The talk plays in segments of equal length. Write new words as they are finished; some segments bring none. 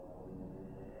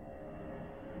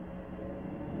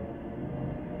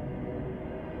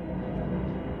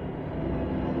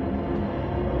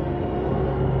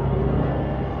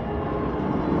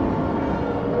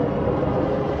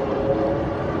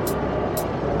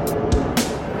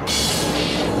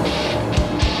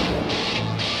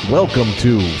Welcome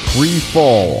to Free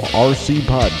Fall RC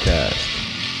Podcast.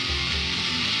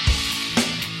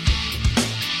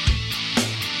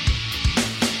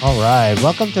 All right,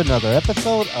 welcome to another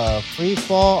episode of Free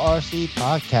Fall RC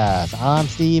Podcast. I'm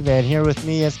Steve, and here with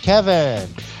me is Kevin.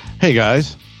 Hey,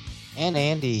 guys. And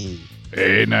Andy.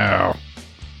 Hey, now.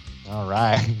 All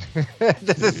right.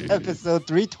 This is episode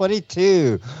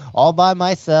 322, all by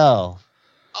myself.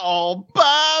 All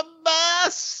by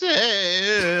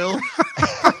myself.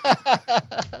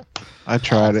 I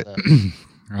tried it. Good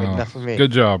enough for me.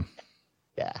 Good job.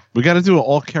 Yeah. We got to do an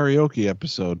all karaoke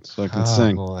episode so I can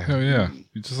sing. Boy. Hell yeah.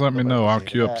 You just let me know. I'll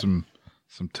queue up some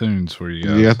tunes for you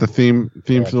guys. You got the theme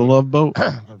for the Love Boat?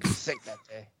 I'll be sick that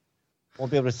day.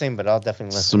 Won't be able to sing, but I'll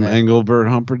definitely listen. Some Engelbert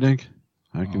Humperdinck.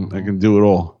 I can do it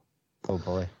all. Oh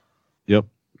boy. Yep.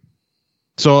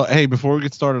 So, hey, before we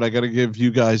get started, I got to give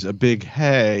you guys a big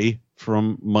hey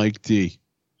from Mike D.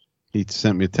 He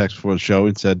sent me a text before the show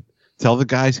and said, tell the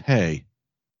guys hey.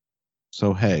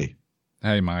 So, hey.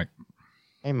 Hey, Mike.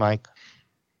 Hey, Mike.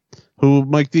 Who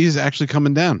Mike D is actually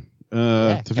coming down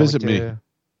to visit me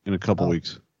in a couple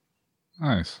weeks.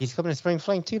 Nice. He's coming to Spring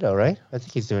Fling too, though, right? I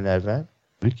think he's doing that event.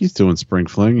 I think he's doing Spring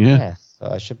Fling, yeah. So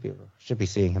I should be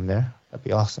seeing him there. That'd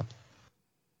be awesome.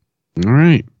 All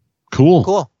right. Cool.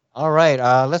 Cool. All right.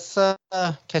 Let's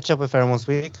catch up with everyone's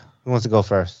week. Who wants to go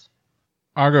first?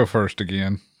 I'll go first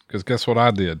again, because guess what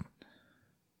I did?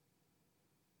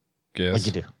 Guess. What'd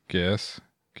you do? Guess.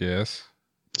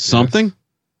 Something? Guess.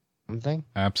 Something?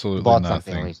 Absolutely Bought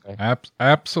nothing. something at least, right?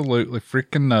 Absolutely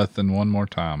freaking nothing one more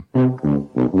time.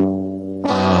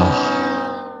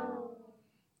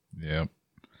 Yep.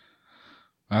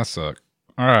 I suck.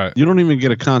 All right. You don't even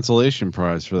get a consolation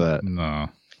prize for that. No.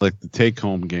 Like the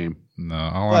take-home game. No.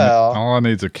 Well- All I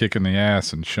need is a kick in the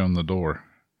ass and shown the door.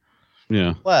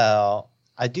 Yeah. Well,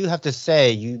 I do have to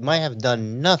say, you might have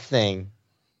done nothing,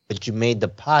 but you made the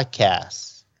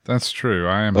podcast. That's true.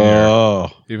 I am here. Oh.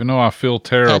 Even though I feel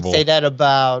Can't terrible. say that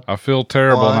about. I feel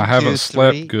terrible and I 1, haven't 2,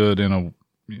 slept 3. good in a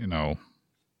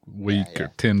week Yeah.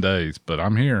 or 10 days, but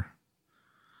I'm here.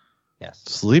 Yes.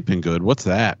 Sleeping good. What's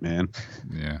that, man?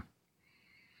 Yeah.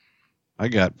 I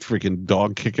got freaking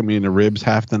dog kicking me in the ribs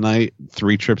half the night.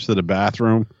 3 trips to the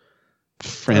bathroom.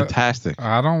 Fantastic.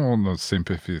 I don't want no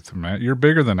sympathy from that. You're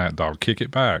bigger than that dog. Kick it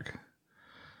back.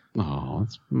 Oh,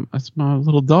 that's my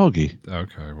little doggy.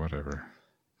 Okay, whatever.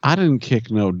 I didn't kick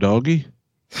no doggy.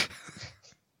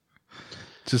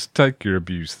 Just take your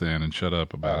abuse then and shut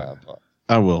up about it.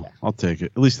 I will. I'll take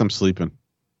it. At least I'm sleeping.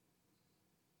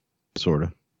 Sort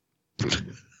of.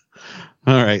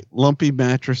 All right. Lumpy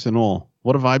mattress and all.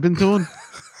 What have I been doing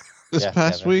this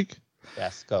past Kevin. week?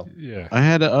 Yes, go. Yeah. I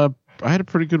had a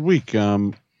pretty good week.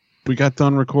 We got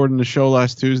done recording the show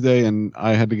last Tuesday, and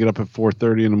I had to get up at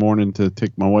 4:30 in the morning to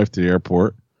take my wife to the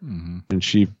airport, and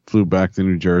she flew back to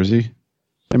New Jersey.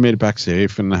 I made it back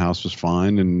safe, and the house was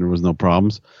fine, and there was no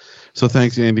problems. So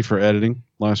thanks, Andy, for editing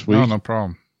last week. Oh, no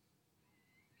problem.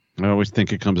 I always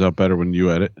think it comes out better when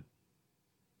you edit,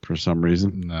 for some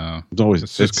reason. No. It's always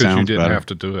It's just it because you sounds didn't better. have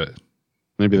to do it.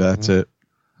 Maybe that's it.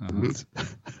 Uh-huh.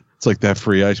 It's like that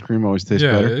free ice cream always tastes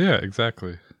Yeah, better. yeah,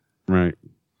 exactly. Right.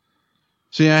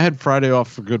 So yeah, I had Friday off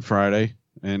for Good Friday,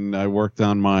 and I worked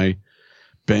on my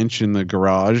bench in the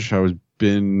garage. I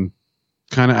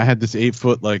had this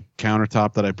 8-foot like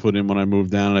countertop that I put in when I moved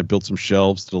down, and I built some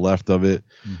shelves to the left of it.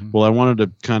 Well, I wanted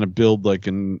to kind of build like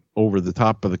an over the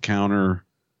top of the counter,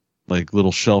 like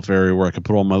little shelf area where I could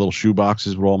put all my little shoe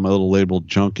boxes with all my little labeled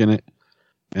junk in it.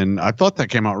 And I thought that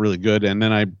came out really good. And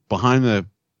then behind the,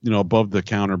 above the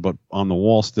counter, but on the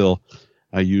wall still,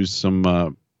 I used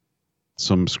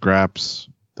some scraps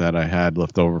that I had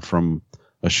left over from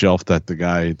a shelf that the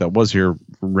guy that was here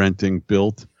renting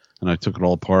built, and I took it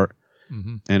all apart.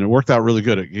 And it worked out really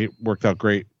good. It worked out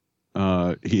great.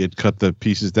 He had cut the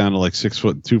pieces down to like 6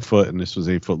 foot and 2 foot, and this was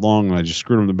 8 foot long. And I just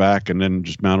screwed them in the back and then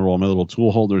just mounted all my little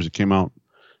tool holders. It came out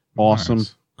awesome.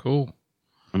 Nice. Cool.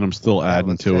 And I'm still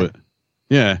adding to it.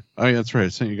 Yeah. Oh, yeah, that's right. I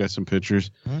sent you guys some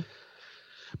pictures.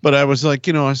 But I was like,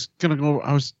 I was going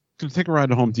to take a ride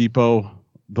to Home Depot,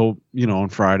 though, on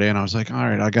Friday. And I was like, all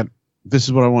right, this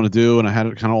is what I want to do. And I had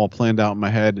it kind of all planned out in my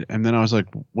head. And then I was like,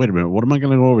 wait a minute, what am I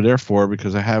going to go over there for?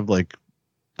 Because I have like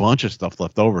bunch of stuff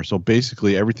left over. So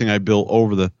basically everything I built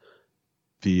over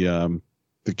the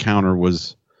counter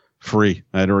was free.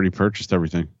 I had already purchased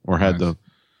everything or had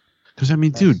because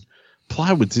dude,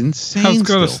 plywood's insane. I was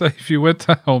going to still. say, if you went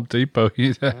to Home Depot,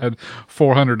 you had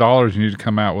 $400 and you'd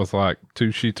come out with like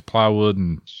 2 sheets of plywood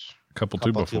and a couple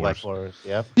 2x4s.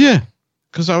 Yep. Yeah.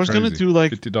 Because I was going to Crazy. do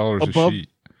like $50 above, a sheet.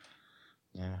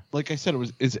 Yeah. like I said,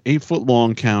 it's 8 foot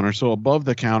long counter. So above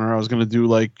the counter, I was going to do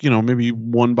like, maybe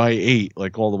 1x8,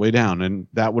 like all the way down. And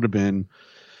that would have been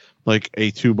like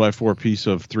a 2x4 piece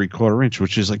of 3/4 inch,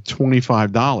 which is like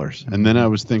 $25. And then I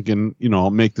was thinking,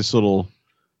 I'll make this little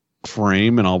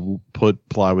frame and I'll put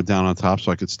plywood down on top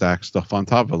so I could stack stuff on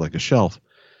top of it like a shelf.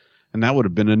 And that would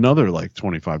have been another like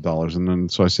 $25. And then,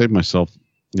 so I saved myself,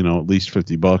 at least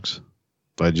 $50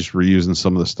 by just reusing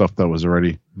some of the stuff that was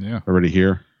already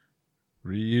here.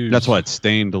 Reuse. That's why it's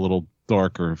stained a little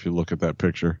darker if you look at that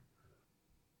picture.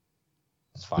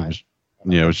 That's fine.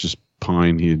 It was just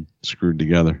pine he had screwed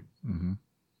together. Mm-hmm.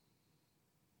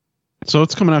 So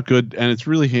it's coming out good, and it's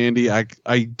really handy. I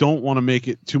don't want to make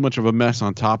it too much of a mess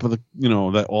on top of the,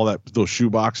 those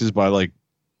shoe boxes by like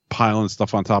piling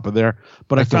stuff on top of there.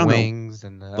 But like I found the wings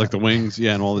and like the wings,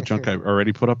 and all the junk I've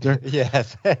already put up there.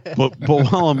 Yes. but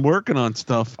while I'm working on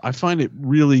stuff, I find it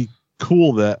really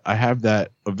cool that I have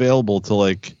that available to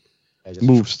like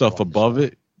move stuff above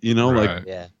it.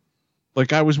 Right.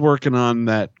 Like I was working on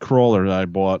that crawler that I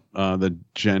bought,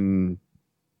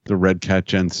 the Red Cat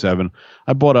Gen 7.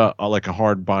 I bought a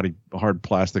hard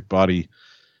plastic body,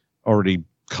 already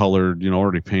colored,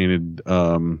 already painted,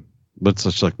 but it's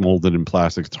just like molded in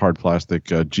plastic. It's hard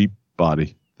plastic Jeep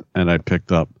body, and I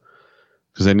picked up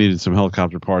because I needed some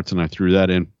helicopter parts, and I threw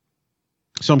that in.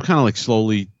 So I'm kind of like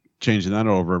slowly changing that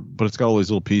over, but it's got all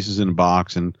these little pieces in a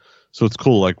box, and so it's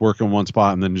cool, like work in one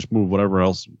spot and then just move whatever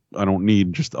else I don't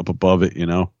need just up above it,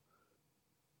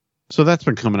 So that's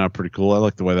been coming out pretty cool. I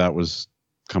like the way that was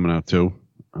coming out too.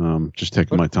 Just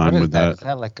taking my time with that. Is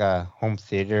that like a home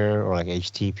theater or like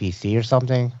HTPC or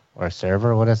something? Or a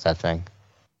server? What is that thing?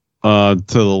 To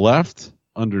the left,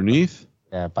 underneath.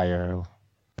 Yeah, by your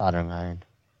soldering iron.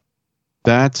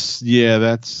 That's just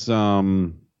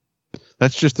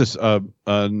this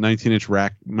 19-inch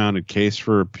rack mounted case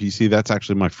for a PC. That's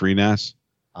actually my FreeNAS.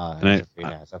 Okay.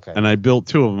 And I built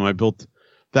 2 of them. I built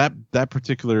that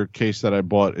particular case that I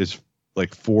bought is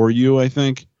like 4U, I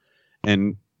think,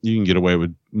 and you can get away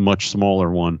with much smaller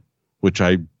one, which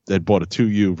I had bought a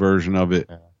 2U version of it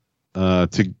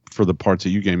for the parts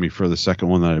that you gave me for the second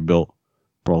one that I built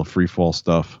for all the freefall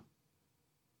stuff.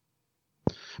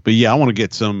 But yeah, I want to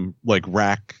get some like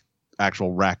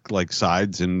actual rack like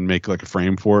sides and make like a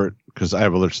frame for it because I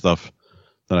have other stuff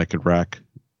that I could rack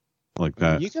like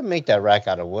that. You can make that rack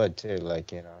out of wood too,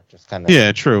 like just kind of.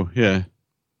 Yeah, true. Yeah.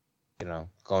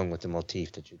 Going with the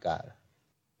motif that you got.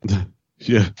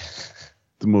 Yeah,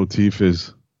 the motif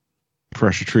is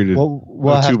pressure treated.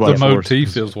 The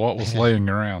motif is what was laying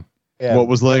around. Yeah, what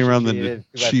was laying around the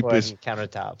cheapest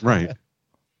countertop. Right,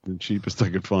 the cheapest I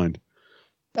could find.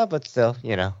 No, but still,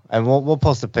 and we'll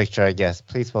post a picture, I guess.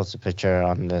 Please post a picture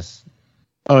on this.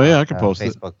 Oh yeah, I can post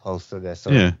it. Facebook post of this,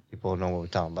 so people know what we're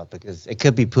talking about because it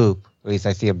could be poop. At least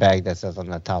I see a bag that says on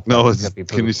the top. No,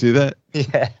 can you see that?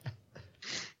 Yeah.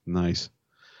 Nice.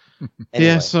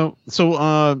 Anyway. Yeah. So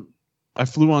I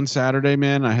flew on Saturday,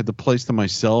 man. I had the place to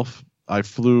myself. I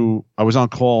was on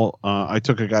call. I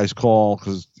took a guy's call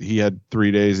because he had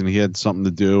 3 days and he had something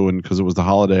to do, and because it was the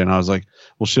holiday, and I was like,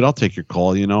 well, shit, I'll take your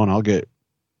call, and I'll get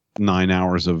 9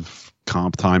 hours of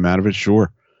comp time out of it,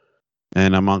 sure.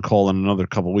 And I'm on call in another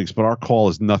couple of weeks, but our call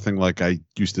is nothing like I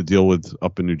used to deal with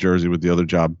up in New Jersey with the other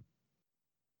job.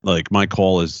 Like my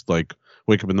call is like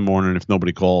wake up in the morning. If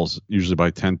nobody calls, usually by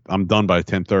 10, I'm done by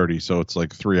 10:30. So it's like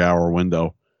 3-hour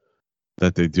window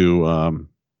that they do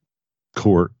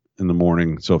court in the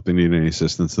morning. So if they need any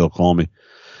assistance, they'll call me.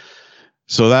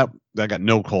 So that got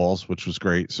no calls, which was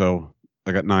great. So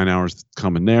I got 9 hours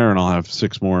coming there, and I'll have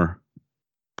 6 more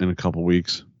in a couple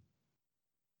weeks.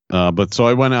 But so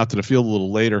I went out to the field a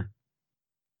little later,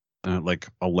 like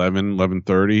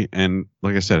 11:30, and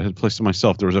like I said, I had a place to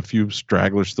myself. There was a few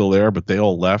stragglers still there, but they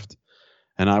all left,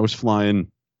 and I was flying.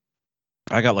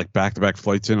 I got like back-to-back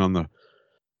flights in on the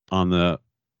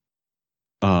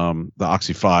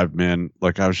Oxy 5, man.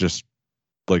 Like I was just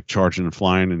like charging and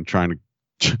flying and trying to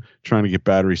get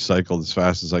battery cycled as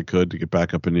fast as I could to get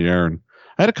back up in the air. And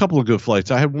I had a couple of good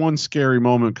flights. I had one scary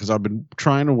moment because I've been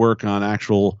trying to work on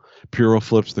actual Puro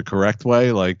flips the correct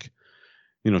way, like,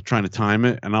 trying to time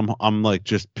it. And I'm like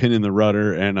just pinning the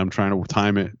rudder and I'm trying to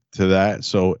time it to that.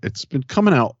 So it's been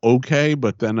coming out okay.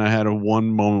 But then I had one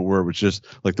moment where it was just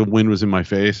like the wind was in my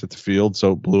face at the field.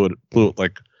 So it blew it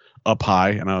like up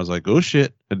high. And I was like, oh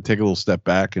shit. I had to take a little step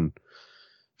back and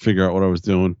figure out what I was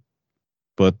doing.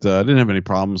 But I didn't have any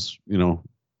problems,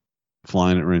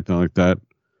 flying it or anything like that.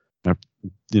 I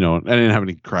didn't have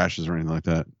any crashes or anything like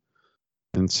that.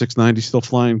 And 690 still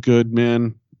flying good,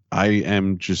 man. I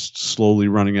am just slowly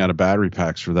running out of battery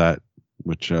packs for that,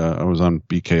 which I was on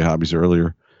BK Hobbies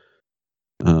earlier.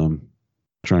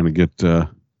 trying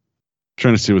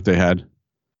to see what they had.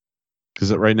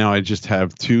 Because right now I just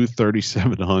have two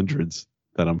 3700s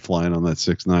that I'm flying on that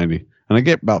 690, and I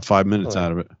get about 5 minutes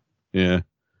out of it. Yeah,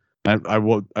 I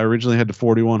originally had the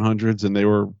 4100s, and they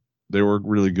were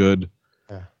really good.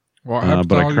 Yeah. What happened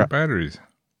to all your batteries?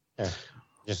 Yeah.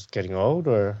 Just getting old,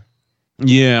 or?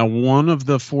 Yeah, one of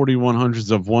the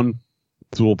 4100s of one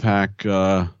dual pack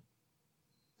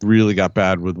really got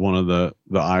bad with one of the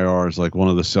IRs. Like one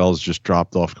of the cells just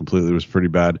dropped off completely. It was pretty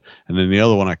bad. And then the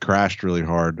other one I crashed really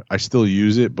hard. I still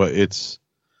use it, but it's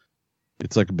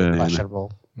like a banana.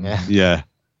 Questionable. Yeah. Yeah.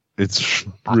 It's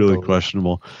really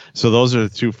questionable. So those are the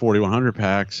two 4100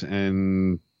 packs,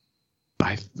 and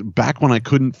back when I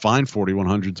couldn't find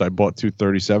 4100s, I bought two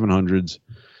 3700s,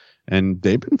 and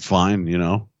they've been fine, you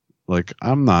know. Like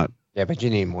Yeah, but you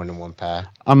need more than one pack.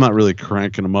 I'm not really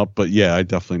cranking them up, but yeah, I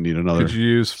definitely need another. Could you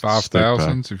use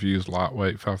 5000s if you use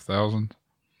lightweight 5000?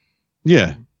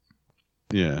 Yeah.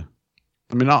 Yeah.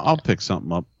 I mean, I'll pick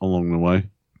something up along the way.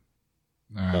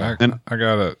 All right, I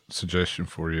got a suggestion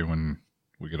for you when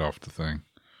we get off the thing.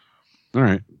 All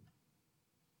right.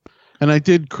 And I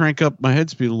did crank up my head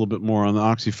speed a little bit more on the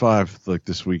Oxy 5 like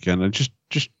this weekend. And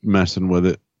just messing with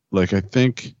it. Like, I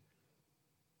think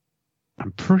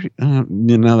I'm pretty,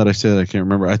 now that I say that, I can't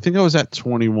remember. I think I was at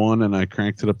 21 and I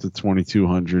cranked it up to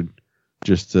 2200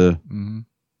 just to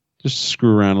just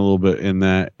screw around a little bit in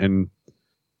that. And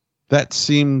that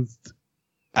seemed,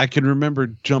 I can remember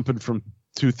jumping from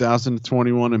 2000 to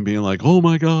 21 and being like, oh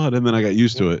my God. And then I got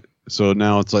used to it. So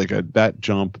now it's like that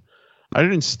jump. I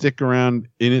didn't stick around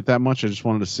in it that much. I just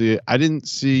wanted to see it.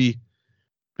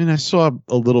 I saw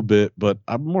a little bit, but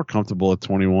I'm more comfortable at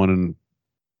 21 and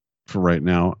for right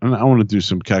now. And I want to do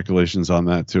some calculations on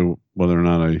that too, whether or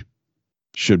not I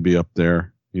should be up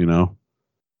there, you know,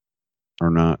 or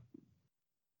not.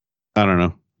 I don't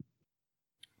know.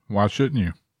 Why shouldn't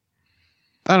you?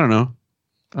 I don't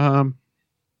know.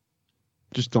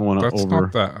 Just don't want to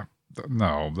not that.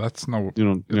 No, that's no. You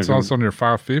know, it's also on your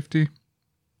 550.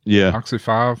 Yeah. Oxy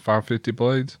 550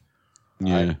 blades.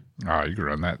 Yeah. You could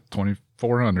run that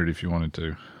 2400 if you wanted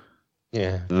to.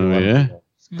 Yeah. Oh yeah.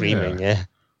 Screaming, yeah.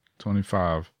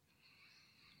 25.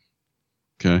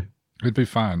 Okay. It'd be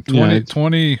fine.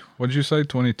 20. What did you say?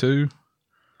 22.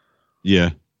 Yeah.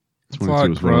 It's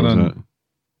like running.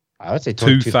 I would say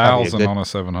 2000 on a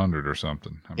 700 or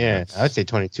something. I would say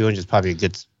 2200 is probably a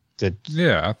good.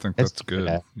 Yeah, I think that's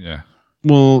good. Yeah.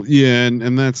 Well, yeah,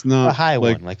 and that's not a high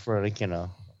one, like for like, you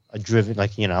know, a driven,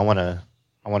 like, you know, I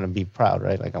want to be proud,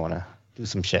 right? Like I want to do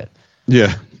some shit.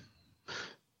 Yeah.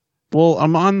 Well,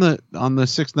 I'm on the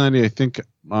 690. I think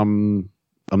I'm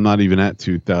not even at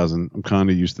 2000. I'm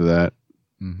kind of used to that.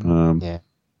 Yeah.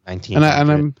 19. And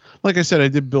I'm like I said, I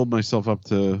did build myself up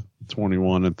to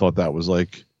 21 and thought that was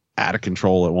like out of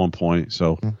control at one point.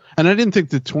 So, and I didn't think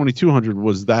the 2200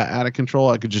 was that out of control.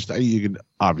 I could you could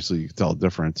tell a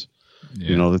difference. Yeah.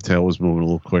 You know, the tail was moving a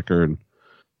little quicker, and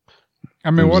I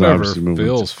mean, whatever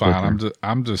feels fine.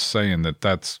 I'm just saying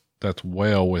that's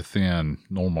well within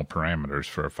normal parameters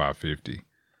for a 550.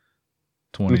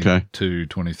 22,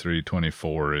 23,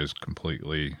 24 is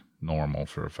completely normal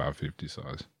for a 550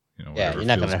 size. You know, yeah, you're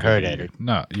not going to hurt it.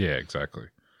 No, yeah, exactly.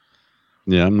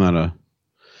 Yeah, I'm not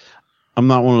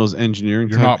one of those engineering.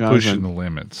 You're not pushing the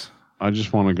limits. I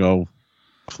just want to go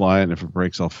fly it, and if it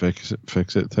breaks, I'll fix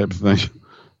it type of thing.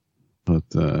 But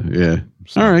yeah,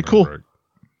 all right, cool.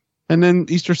 And then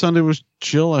Easter Sunday was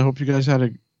chill. I hope you guys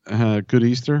had a good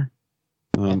Easter.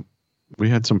 We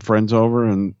had some friends over,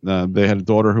 and they had a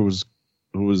daughter who was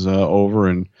over,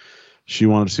 and she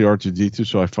wanted to see R2D2,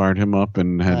 so I fired him up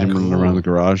and had him running around the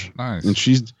garage. Nice.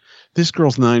 And this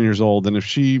girl's 9 years old, and if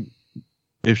she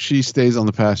stays on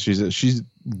the path, she's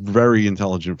very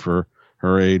intelligent for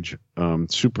her age.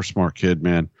 Super smart kid,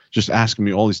 man. Just asking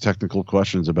me all these technical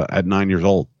questions at 9 years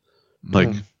old. Like,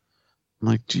 I'm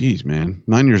like, geez, man.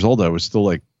 9 years old, I was still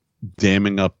like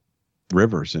damming up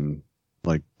rivers and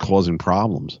like causing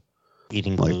problems.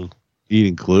 Eating glue.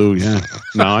 Eating glue, yeah.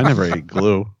 No, I never ate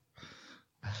glue.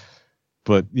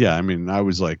 But yeah, I mean, I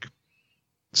was like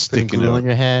sticking glue on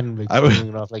your hand, like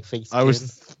it off like fake skin.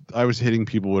 I was hitting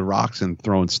people with rocks and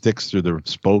throwing sticks through their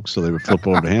spokes so they would flip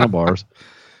over the handlebars.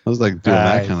 I was like doing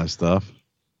that kind of stuff.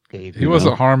 He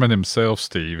wasn't harming himself,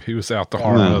 Steve. He was out to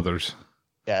harm others.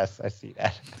 Yes, I see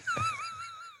that.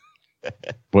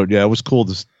 But yeah, it was cool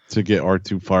to get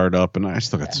R2 fired up, and I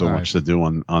still got so much to do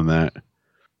on that.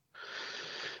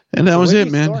 And that was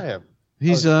it, man.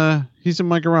 He's in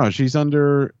my garage. He's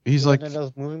under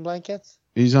those moving blankets.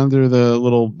 He's under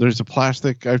there's a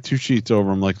plastic. I have two sheets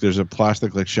over him. Like there's a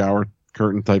plastic like shower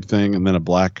curtain type thing, and then a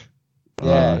black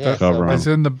cover on. It's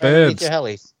in the bed.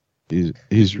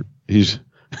 He's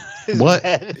what?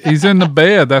 He's in the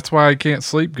bed. That's why he can't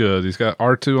sleep good. He's got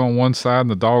R2 on one side and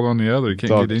the dog on the other. He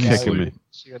can't get any sleep.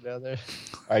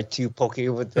 R2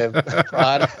 poking with the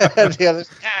prod.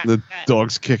 The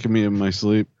dog's kicking me in my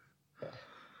sleep.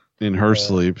 In her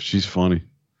sleep. She's funny.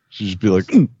 She'd just be like,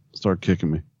 start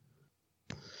kicking me.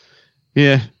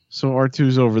 Yeah. So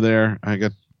R2's over there. I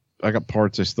got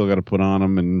parts I still got to put on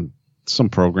him and some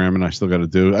programming I still got to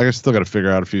do. I still got to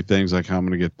figure out a few things, like how I'm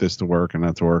going to get this to work and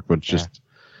that to work. But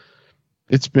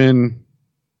it's been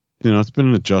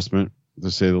an adjustment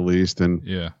to say the least.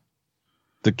 And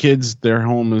the kids, their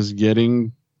home is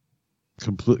getting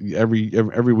completely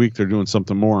every week they're doing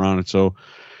something more on it. So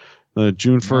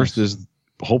June 1st is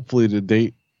hopefully the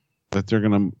date that they're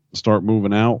going to start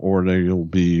moving out, or they'll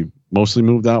be mostly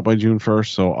moved out by June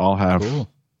 1st. So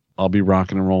I'll be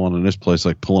rocking and rolling in this place,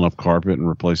 like pulling up carpet and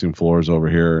replacing floors over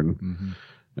here. And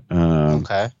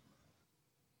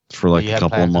for like a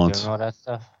couple of months. All that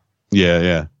stuff?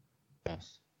 Yeah.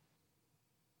 Yes.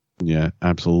 Yeah,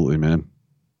 absolutely, man.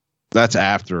 That's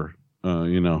after,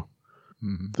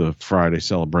 the Friday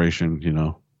celebration,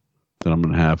 that I'm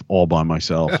going to have all by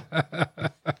myself.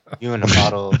 You and a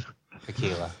bottle of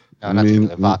tequila. No, not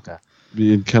tequila, vodka.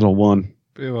 Me and Kettle One.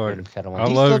 Be like, I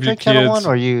love you, kids. Kettle One,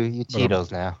 or you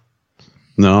Tito's now?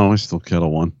 No, I still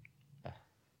Kettle One.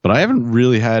 But I haven't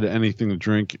really had anything to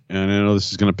drink, and I know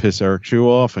this is going to piss Eric Chu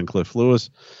off and Cliff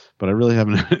Lewis, but I really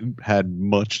haven't had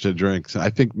much to drink. So I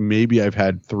think maybe I've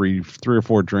had three or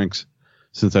four drinks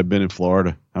since I've been in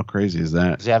Florida. How crazy is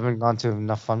that? Because you haven't gone to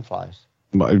enough Fun Flies.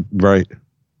 Right.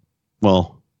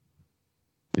 Well,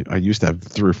 I used to have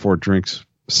 3 or 4 drinks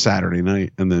Saturday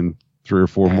night, and then 3 or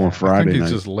 4 more Friday night. I think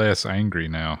he's just less angry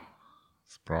now.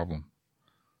 That's the problem.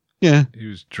 Yeah. He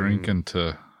was drinking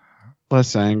to...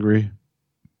 Less angry.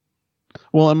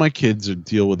 Well, and my kids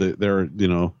deal with it.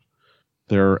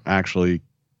 They're actually...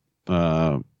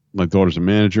 my daughter's a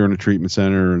manager in a treatment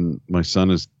center, and my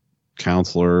son is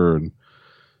counselor, and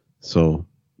so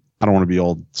I don't want to be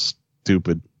all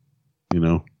stupid,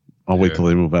 I'll wait till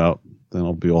they move out, then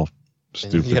I'll be all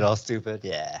stupid. You get all stupid,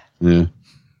 yeah. So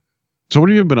what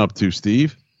have you been up to,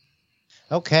 Steve?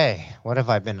 Okay, what have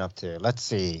I been up to? Let's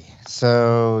see.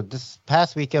 So this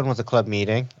past weekend was a club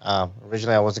meeting.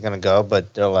 Originally I wasn't going to go,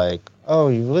 but they're like, oh,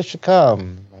 you really should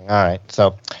come. All right,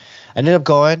 so I ended up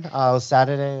going. It was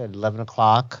Saturday at 11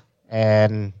 o'clock,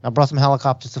 and I brought some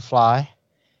helicopters to fly.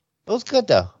 It was good,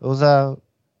 though. It was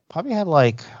probably had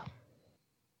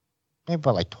maybe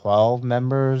about 12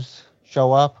 members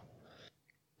show up.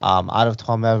 Out of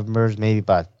 12 members, maybe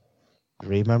about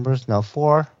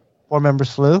 4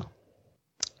 members flew.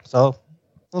 So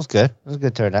it was good. It was a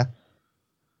good turnout.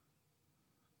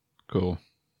 Cool.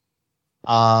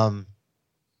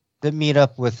 Did meet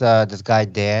up with this guy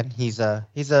Dan. He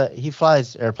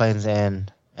flies airplanes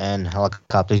and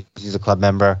helicopters. He's a club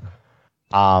member.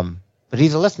 But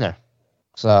he's a listener.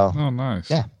 So nice.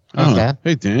 Yeah. Hey, Dan.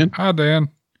 Hey, Dan. Hi, Dan.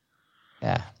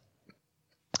 Yeah.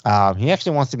 He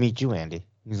actually wants to meet you, Andy.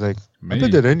 He's like, Me? I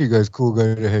bet that Andy guy's a cool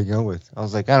guy to hang out with. I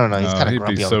was like, I don't know. He's kind of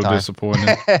grumpy all the time. He'd be so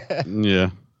disappointed. Yeah.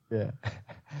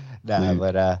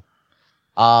 But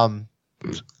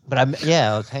I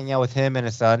was hanging out with him and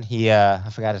his son. I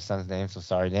forgot his son's name, so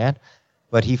sorry, Dan.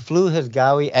 But he flew his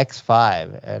Gaui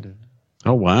X5, and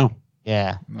oh wow,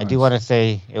 yeah, nice. I do want to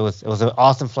say it was an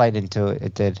awesome flight into it.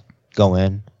 It did go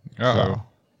in. So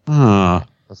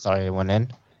sorry it went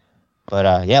in, but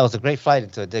it was a great flight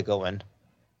until it did go in.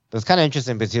 It was kind of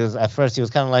interesting because at first he was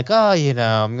kind of like, oh,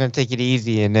 I'm gonna take it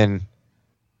easy, and then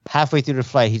halfway through the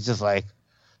flight he's just like,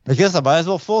 I guess I might as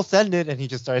well full send it, and he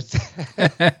just starts,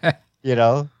 he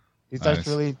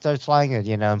starts flying it,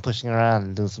 and pushing around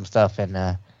and doing some stuff,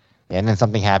 and then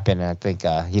something happened, and I think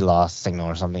he lost signal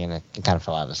or something, and it kind of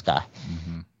fell out of the sky.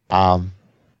 Mm-hmm.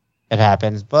 It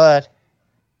happens, but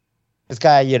this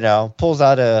guy, pulls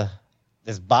out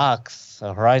this box,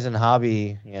 a Horizon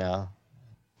Hobby,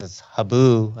 this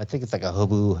Habu, I think it's like a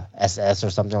Habu SS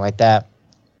or something like that,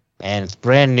 and it's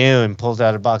brand new, and pulls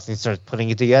out a box and he starts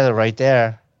putting it together right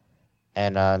there.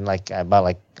 And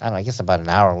about an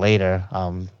hour later,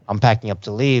 I'm packing up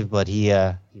to leave, but he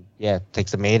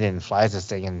takes a maiden and flies this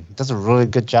thing and does a really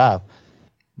good job.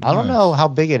 Nice. I don't know how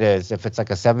big it is, if it's like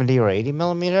a 70 or 80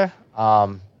 millimeter.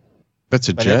 That's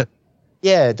a jet.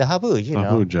 The Habu,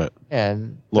 Habu jet.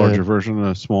 And larger version,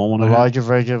 a small one. A larger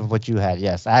version of what you had.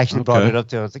 Yes, I actually brought it up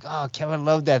to him. I was like, "Oh, Kevin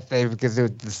loved that thing because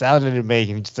the sound it made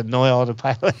and just annoy all the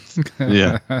pilots."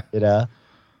 Yeah.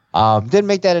 Didn't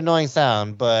make that annoying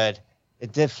sound, but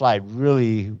it did fly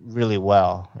really, really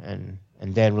well, and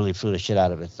Dan really flew the shit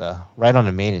out of it. So right on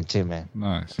the maiden too, man.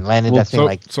 Nice. And landed that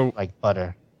thing like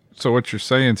butter. So what you're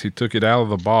saying is he took it out of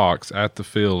the box at the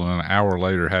field and an hour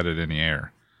later had it in the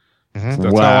air. Mm-hmm. So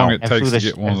that's how long it takes to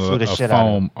get one of a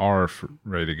foam ARF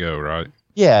ready to go, right?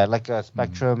 Yeah, like a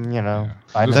Spectrum, you know.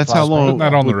 Yeah. That's how long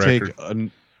it would take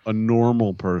a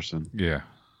normal person. Yeah.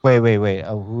 Wait. Who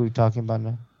are we talking about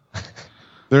now?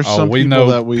 There's some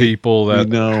people people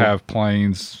that have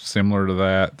planes similar to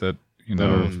that you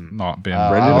know have not been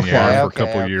ready in the air for a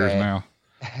couple of years now.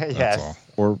 Yes.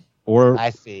 Or I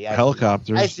see.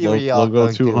 helicopters. I see where y'all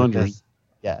go 200.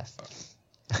 Yes.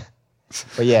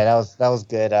 But yeah, that was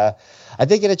good. I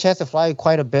did get a chance to fly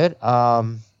quite a bit. I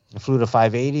flew to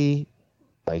 580,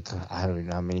 like I don't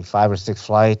know how many, 5 or 6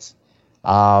 flights.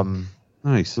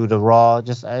 Nice. Flew to raw,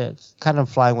 just kind of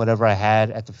flying whatever I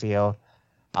had at the field.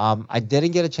 I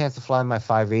didn't get a chance to fly my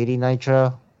 580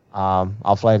 Nitro.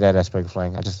 I'll fly that at Spring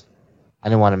Fling. I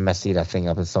didn't want to messy that thing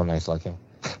up. It's so nice looking.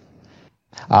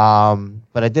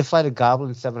 But I did fly the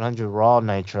Goblin 700 raw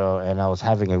Nitro, and I was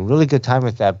having a really good time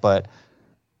with that. But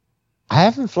I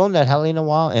haven't flown that heli in a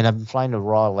while, and I've been flying the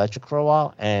raw electric for a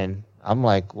while, and I'm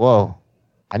like, whoa,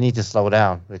 I need to slow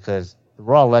down, because the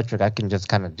raw electric, I can just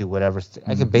kind of do whatever.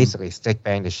 I can basically stick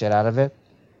bang the shit out of it.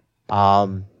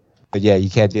 But yeah, you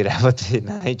can't do that with the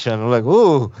Nitro. And I'm like,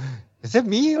 ooh, is it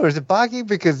me or is it Baki?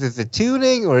 Because is it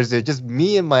tuning or is it just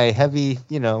me and my heavy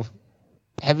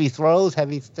throws,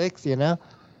 heavy sticks, you know?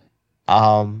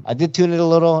 I did tune it a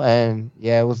little, and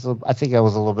yeah, I think I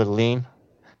was a little bit lean.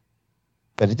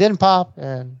 But it didn't pop,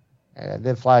 and I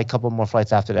did fly a couple more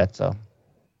flights after that. So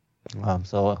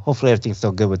hopefully everything's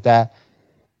still good with that.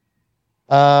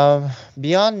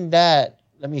 Beyond that,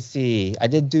 let me see. I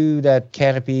did do that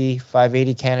canopy,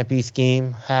 580 canopy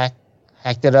scheme,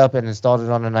 hacked it up and installed it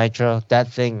on the Nitro. That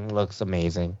thing looks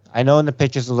amazing. I know in the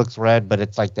pictures it looks red, but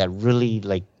it's like that really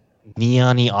like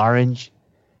neon-y orange.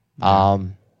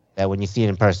 That when you see it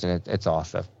in person, it's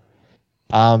awesome.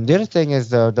 The other thing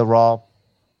is the raw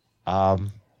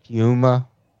Puma.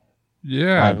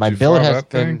 Yeah, my build has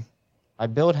been. My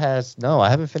build has I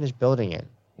haven't finished building it.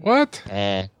 What?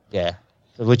 And yeah,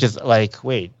 which is like,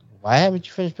 wait, why haven't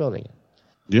you finished building it?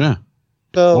 Yeah.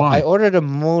 So why? I ordered a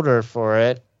motor for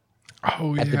it.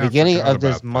 Oh yeah. At the beginning of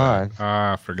this month.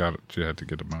 I forgot you had to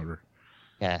get a motor.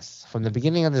 Yes, from the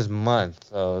beginning of this month.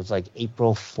 So it's like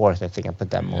April 4th, I think I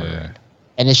put that motor in.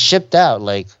 And it shipped out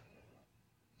like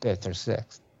 5th or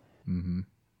 6th. Mm-hmm.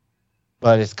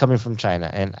 But it's coming from China,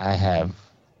 and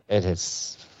it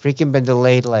has freaking been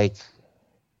delayed. Like,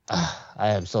 I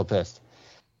am so pissed.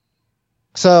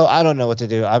 So I don't know what to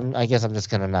do. I guess I'm just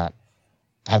gonna not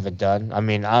have it done. I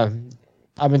mean, I've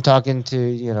been talking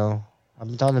to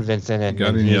Vincent. And you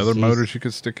got any other motors you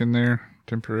could stick in there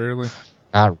temporarily?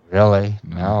 Not really.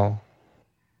 No,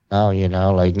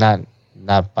 like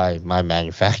not by my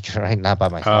manufacturer, right? Not by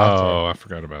my sponsor. Oh, I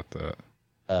forgot about that.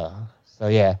 So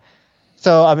yeah.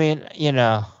 So I mean,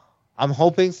 I'm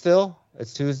hoping still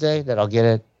it's Tuesday that I'll get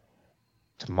it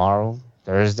tomorrow,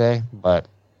 Thursday. But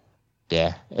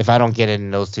yeah, if I don't get it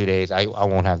in those 2 days, I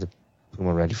won't have the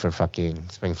Puma ready for fucking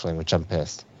Spring Fling, which I'm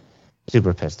pissed,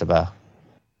 super pissed about.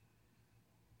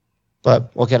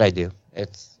 But what can I do?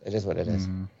 It is what it is.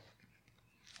 Mm-hmm.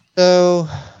 So,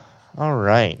 all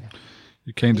right.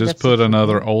 You can't just put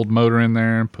another old motor in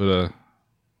there and put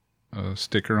a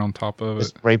sticker on top of it.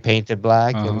 Spray painted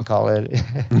black and call it.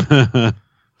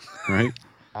 Right?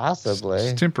 Possibly.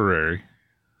 It's temporary.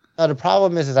 No, the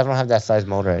problem is I don't have that size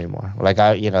motor anymore. Like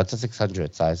it's a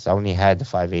 600 size. I only had the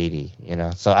 580.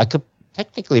 So I could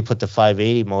technically put the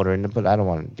 580 motor in, but I don't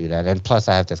want to do that. And plus,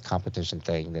 I have this competition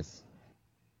thing, this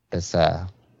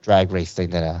drag race thing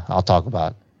that I'll talk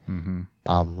about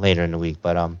later in the week.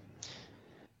 But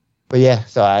yeah,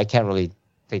 so I can't really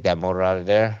take that motor out of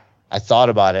there. I thought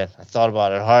about it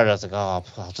hard. I was like, I'll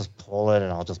just pull it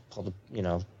and I'll just pull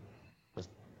just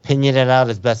pinion it out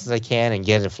as best as I can and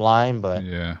get it flying. But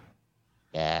yeah,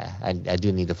 I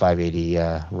do need the 580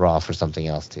 raw for something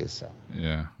else too. So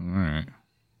yeah, all right.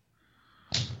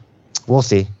 We'll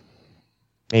see.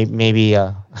 Maybe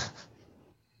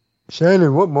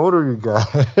Shannon, what motor you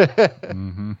got?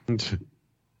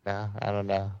 No, I don't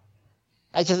know.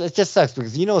 It just sucks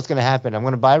because what's going to happen. I'm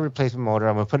going to buy a replacement motor.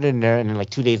 I'm going to put it in there, and then like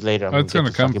 2 days later, it's going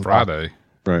to come Friday.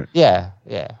 Right. Yeah.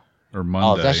 Or Monday.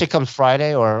 Oh, if that shit comes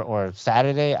Friday or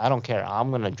Saturday, I don't care.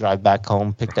 I'm going to drive back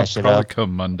home, pick that shit up. Probably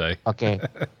come Monday. Okay.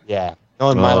 Yeah.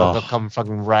 Knowing my luck, they'll come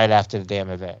fucking right after the damn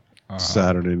event.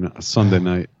 Sunday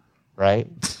night. Right?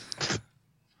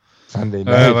 Sunday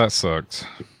night. That sucks.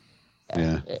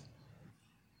 Yeah.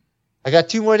 I got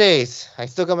 2 more days. I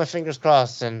still got my fingers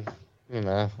crossed, and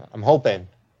I'm hoping,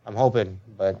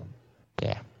 but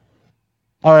yeah.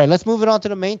 All right, let's move it on to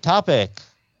the main topic.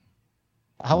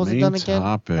 How was it done again?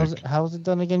 How was it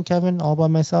done again, Kevin? All by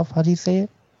myself? How do you say it?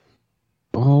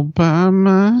 All by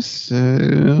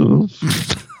myself.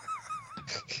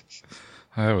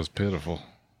 That was pitiful.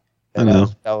 I know.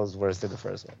 That was worse than the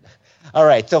first one. All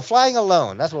right, so Flying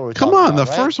Alone. That's what we're talking about. Come on, the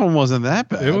first one wasn't that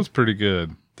bad. It was pretty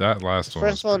good. That last one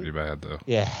was pretty bad, though.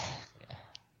 Yeah.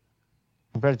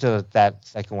 Compared to that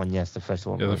second one, yes, the first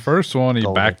one. Yeah, the first one, he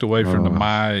backed away from the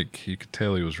mic. You could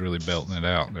tell he was really belting it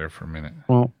out there for a minute.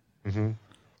 Well, there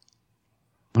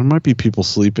might be people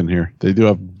sleeping here. They do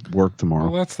have work tomorrow.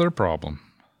 Well, that's their problem.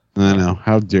 I know.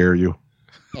 How dare you?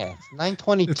 Yeah, it's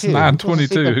 9:22. It's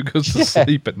 9:22. Who goes to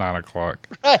sleep at 9 o'clock?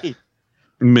 Right.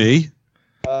 Me?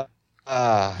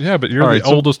 Yeah, but you're the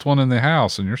oldest one in the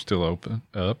house, and you're still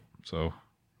up. So.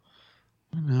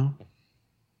 I know.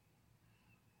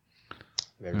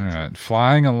 All right,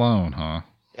 Flying Alone, huh?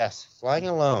 Yes, Flying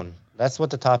Alone. That's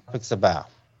what the topic's about.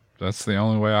 That's the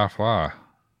only way I fly,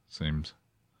 seems.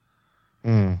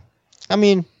 I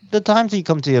mean, the times you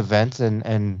come to events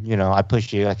and you know, I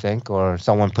push you, I think, or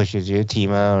someone pushes you,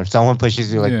 Tima, or someone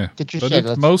pushes you, like, get your shit.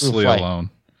 It's mostly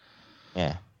alone.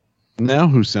 Yeah. Now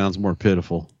who sounds more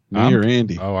pitiful, me or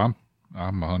Andy? Oh, I'm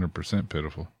 100%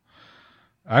 pitiful.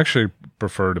 I actually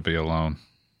prefer to be alone.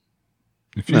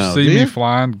 If you see me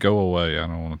flying, go away. I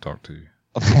don't want to talk to you.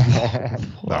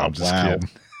 No, I'm just kidding.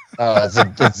 Oh, it's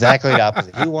exactly the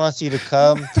opposite. He wants you to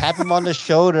come, tap him on the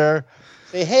shoulder,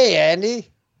 say, "Hey, Andy."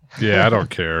 Yeah, I don't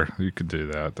care. You can do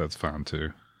that. That's fine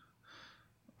too.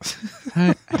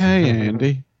 Hey,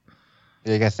 Andy.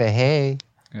 You gotta say, "Hey."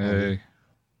 Hey.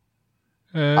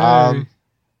 Hey.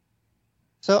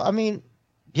 So I mean,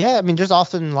 there's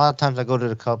often a lot of times I go to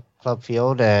the club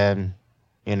field and,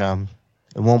 you know,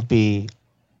 it won't be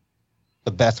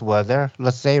the best weather,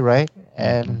 let's say, right?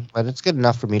 But it's good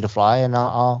enough for me to fly, and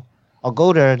I'll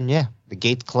go there, and the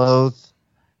gate's closed.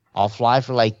 I'll fly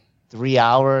for like 3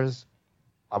 hours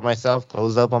by myself,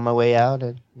 close up on my way out,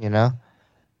 and you know.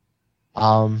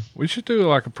 We should do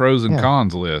like a pros and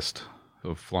cons list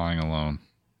of flying alone.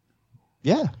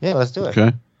 Yeah, let's do it.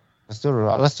 Okay. Let's do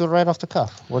it right off the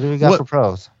cuff. What do we got for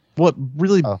pros? What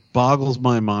really boggles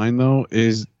my mind though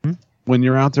is when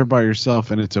you're out there by yourself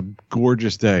and it's a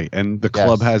gorgeous day and the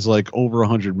club has like over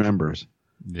 100 members.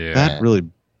 Yeah. That really,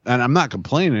 and I'm not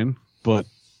complaining, but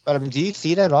I mean, do you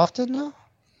see that often though?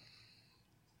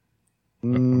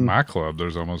 My club,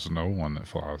 there's almost no one that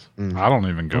flies. I don't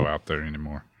even go out there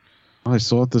anymore. I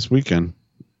saw it this weekend.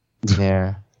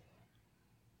 Yeah.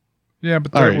 Yeah,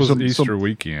 but that was Easter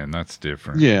weekend. That's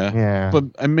different. Yeah.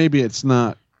 But maybe it's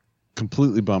not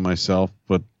completely by myself,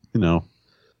 but you know,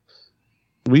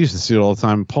 we used to see it all the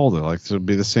time in Polder. Like, it would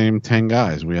be the same 10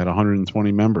 guys. We had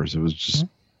 120 members. It was just.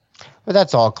 But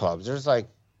that's all clubs. There's like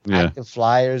active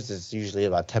flyers is usually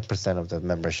about 10% of the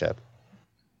membership.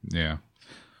 Yeah.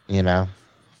 You know?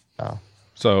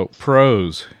 So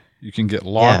pros, you can get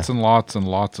lots and lots and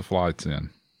lots of flights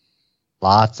in.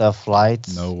 Lots of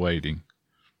flights. No waiting.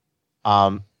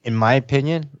 In my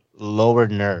opinion, lower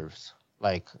nerves.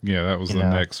 Like, that was the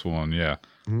next one. Yeah.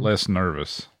 Less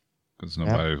nervous. Because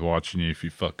nobody's watching you. If you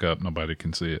fuck up, nobody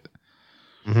can see it.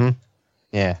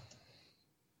 Yeah.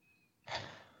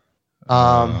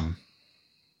 I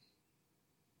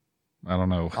don't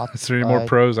know. Is there any more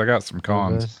pros? I got some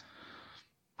cons.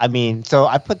 I mean, so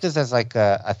I put this as like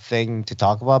a thing to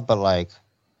talk about, but like,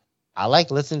 I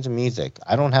like listening to music.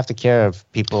 I don't have to care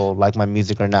if people like my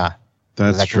music or not.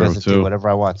 That's true, listen to whatever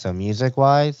I want. So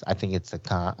music-wise, I think it's a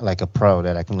pro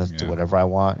that I can listen to whatever I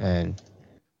want, and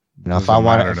you know, if I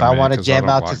want to jam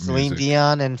out to Celine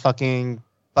Dion and fucking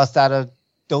bust out a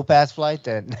dope ass flight,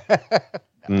 then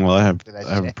well, I have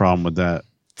a problem with that.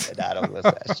 I don't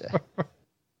listen to that shit.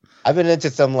 I've been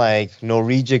into some like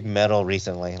Norwegian metal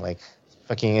recently, like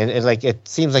fucking. It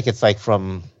seems like it's like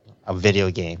from a video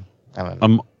game. I don't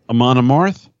know. Amon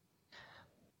Amarth,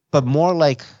 but more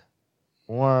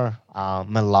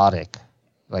melodic,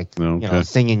 like you know,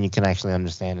 singing you can actually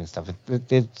understand and stuff.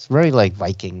 It's very like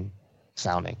Viking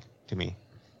sounding to me,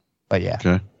 but yeah.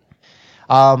 Okay.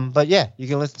 But yeah, you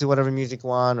can listen to whatever music you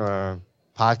want, or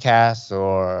podcasts,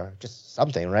 or just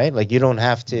something, right? Like you don't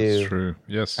have to. That's true.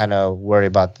 Yes. Kind of worry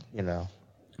about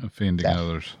offending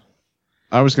others.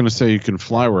 I was going to say you can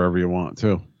fly wherever you want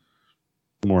too,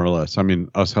 more or less. I mean,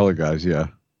 us heli guys, you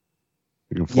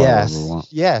can fly wherever you want.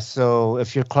 Yeah. So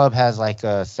if your club has like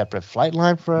a separate flight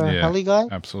line for a heli guy,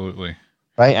 absolutely.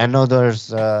 Right. I know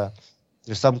there's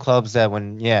some clubs that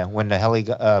when the heli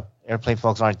airplane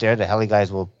folks aren't there, the heli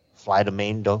guys will fly the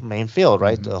main field,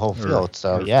 right? The whole field.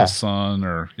 So the sun,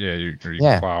 you can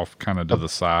fly off kind of to the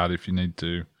side if you need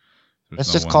to.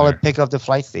 Let's just call it pick up the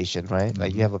flight station, right?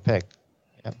 Like you have a pick.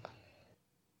 Yep.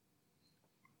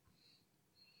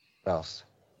 What else?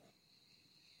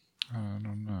 I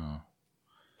don't know.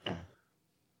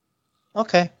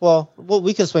 Okay, well,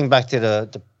 we can swing back to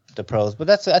the pros, but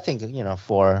that's, I think,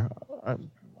 4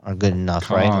 are good enough,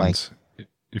 Cons. right? Like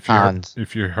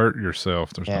if you hurt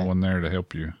yourself, there's no one there to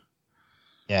help you.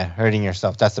 Yeah, hurting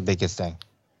yourself, that's the biggest thing.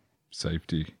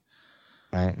 Safety.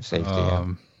 Right,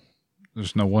 safety.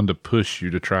 There's no one to push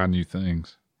you to try new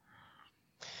things.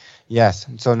 Yes,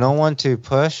 so no one to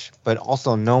push, but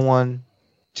also no one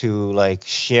to like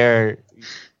share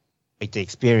like the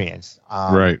experience.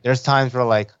 Right. There's times where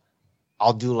like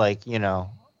I'll do like,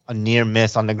 a near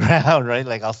miss on the ground, right?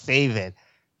 Like I'll save it,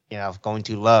 going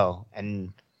too low,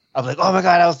 and I'm like, oh my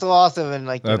God, that was so awesome. And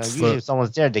like, usually if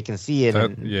someone's there, they can see it.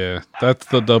 That's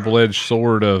the double-edged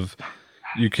sword of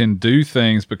you can do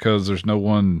things because there's no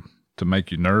one to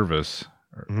make you nervous.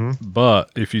 Mm-hmm. But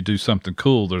if you do something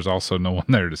cool, there's also no one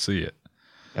there to see it.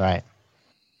 Right.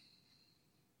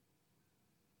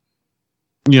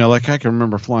 Yeah, like I can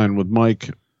remember flying with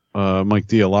Mike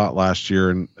D a lot last year,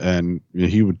 and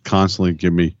he would constantly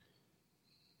give me,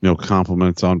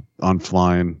 compliments on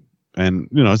flying, and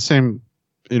same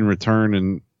in return.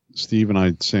 And Steve and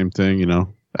I, same thing.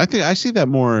 I think I see that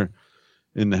more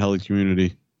in the heli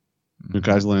community. The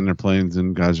guys land their planes,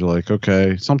 and guys are like,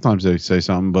 okay. Sometimes they say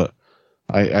something, but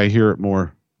I hear it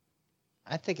more.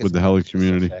 I think it's with the heli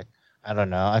community. Specific. I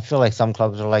don't know. I feel like some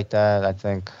clubs are like that. I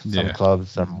think some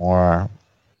clubs are more,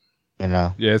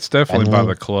 Yeah, it's definitely by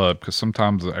the club, because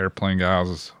sometimes the airplane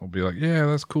guys will be like, yeah,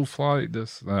 that's a cool flight,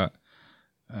 this, that.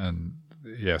 And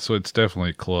yeah, so it's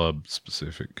definitely club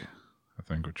specific, I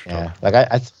think, what you're talking about.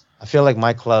 Like I feel like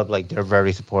my club, like they're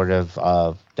very supportive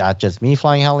of not just me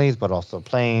flying helis, but also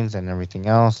planes and everything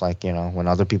else. Like, when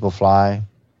other people fly.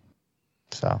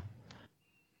 So,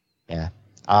 yeah.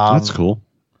 That's cool.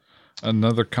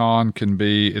 Another con can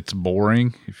be it's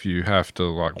boring if you have to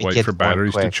like wait for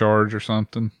batteries to charge or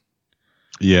something.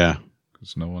 Yeah.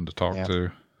 There's no one to talk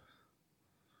to.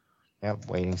 Yep,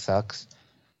 waiting sucks.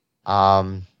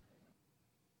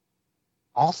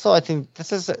 Also, I think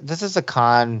this is a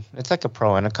con. It's like a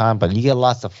pro and a con, but you get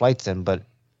lots of flights in, but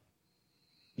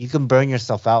you can burn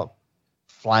yourself out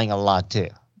flying a lot too.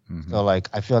 Mm-hmm. So, like,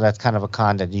 I feel that's kind of a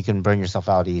con that you can burn yourself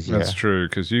out easier. That's true,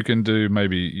 because you can do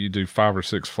you do 5 or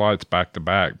 6 flights back to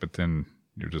back, but then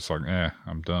you're just like,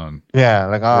 I'm done. Yeah,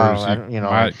 like,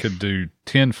 you could do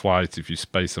 10 flights if you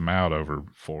space them out over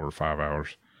 4 or 5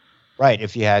 hours. Right,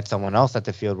 if you had someone else at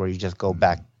the field where you just go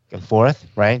back and forth,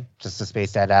 right, just to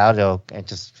space that out, it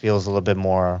just feels a little bit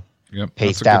more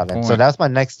paced out. And so that's my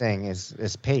next thing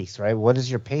is pace, right? What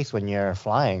is your pace when you're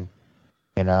flying?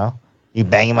 You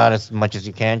bang them out as much as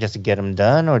you can just to get them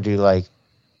done, or do you like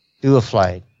do a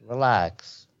flight,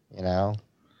 relax,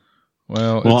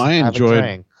 Well,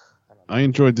 I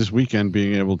enjoyed this weekend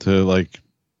being able to like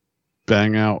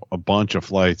bang out a bunch of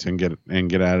flights and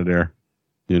get out of there.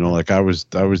 Like I was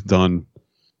done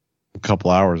a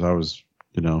couple hours. I was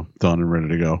done and ready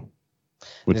to go,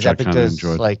 which I kind of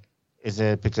enjoyed. Like, is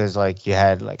it because like you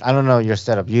had like, I don't know your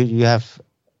setup? You have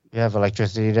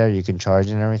electricity there. You can charge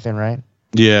and everything, right?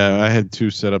 Yeah, I had 2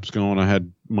 setups going. I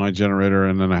had my generator,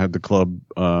 and then I had the club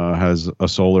has a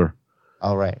solar.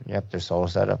 Oh, right. Yep, there's solar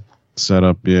setup.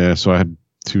 Yeah. So I had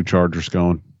 2 chargers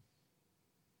going.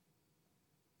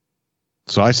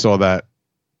 So I saw that.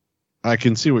 I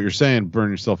can see what you're saying,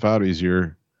 burn yourself out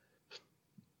easier.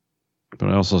 But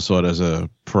I also saw it as a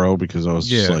pro because I was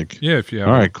just like, if you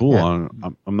all right, cool. Yeah.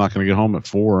 I'm not going to get home at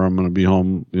 4. I'm going to be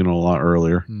home, a lot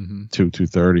earlier,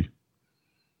 2:30.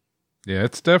 Yeah,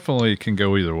 it's definitely can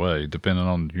go either way, depending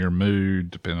on your mood,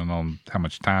 depending on how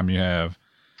much time you have.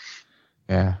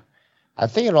 Yeah. I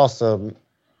think it also,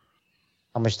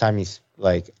 how much time you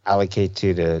like allocate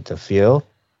to the field.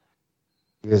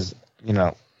 Because,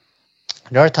 there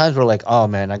are times where like, oh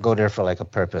man, I go there for like a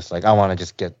purpose. Like I want to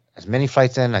just get as many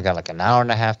flights in. I got like an hour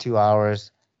and a half, 2 hours.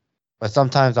 But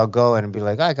sometimes I'll go and be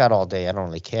like, I got all day. I don't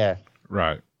really care.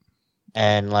 Right.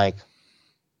 And like,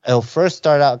 it'll first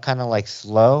start out kind of like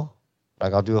slow.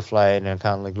 Like I'll do a flight and then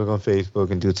kind of like look on Facebook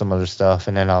and do some other stuff,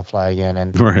 and then I'll fly again.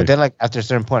 And but then like after a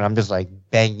certain point, I'm just like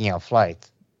banging out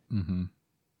flights. Mm-hmm.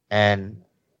 And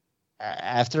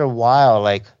after a while,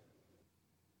 like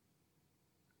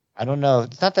I don't know.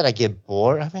 It's not that I get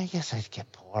bored. I mean, I guess I get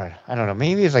bored. I don't know.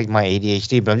 Maybe it's like my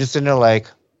ADHD, but I'm just sitting there like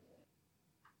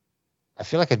I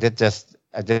feel like I did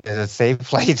the same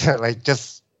flight like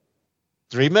just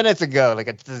 3 minutes ago. Like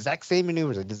it's the exact same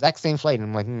maneuvers, like the exact same flight, and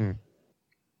I'm like,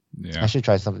 Yeah, I should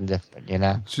try something different,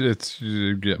 It's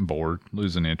you're getting bored,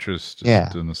 losing interest,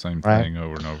 just doing the same thing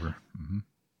over and over. Mm-hmm.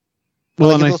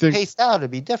 Well, and I think paced out,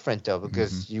 it'd be different though,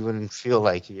 because you wouldn't feel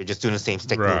like you're just doing the same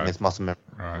stick movements, muscle memory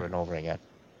over and over again.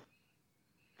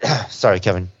 Sorry,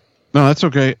 Kevin. No, that's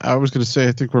okay. I was going to say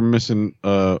I think we're missing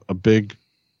a big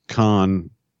con.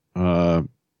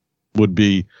 Would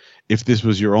be if this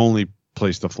was your only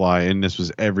place to fly and this was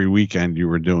every weekend you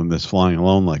were doing this flying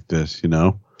alone like this,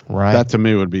 right? That to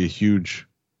me would be a huge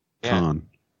con.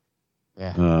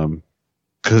 Yeah.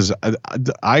 Because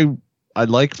I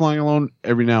like flying alone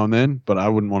every now and then, but I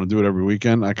wouldn't want to do it every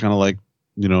weekend. I kind of like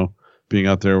being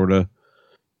out there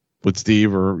with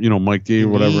Steve or Mike D or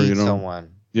whatever.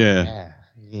 Someone. Yeah.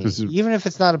 Even if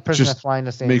it's not a person that's flying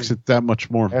the same, makes it that much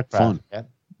more fun.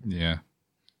 Yeah.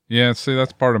 See,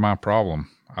 that's part of my problem.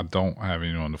 I don't have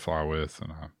anyone to fly with,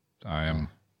 and I am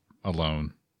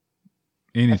alone.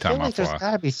 Anytime I fly, there's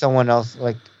got to be someone else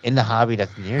like in the hobby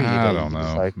that's near you. I don't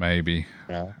know. Maybe.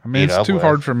 I mean, it's too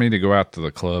hard for me to go out to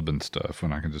the club and stuff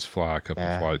when I can just fly a couple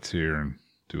of flights here and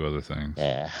do other things.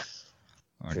 Yeah.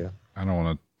 I don't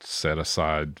want to set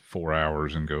aside 4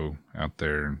 hours and go out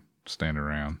there and stand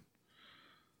around.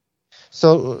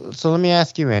 So let me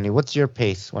ask you, Andy, what's your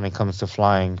pace when it comes to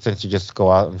flying? Since you just go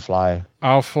out and fly,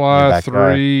 I'll fly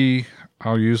 3.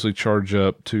 I'll usually charge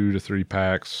up 2 to 3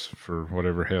 packs for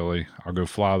whatever heli. I'll go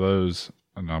fly those,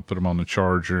 and I'll put them on the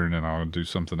charger, and then I'll do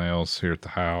something else here at the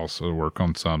house, or work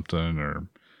on something, or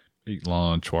eat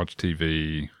lunch, watch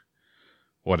TV,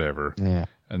 whatever. Yeah.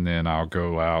 And then I'll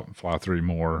go out and fly 3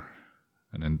 more,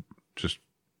 and then just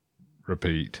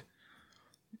repeat.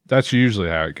 That's usually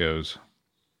how it goes.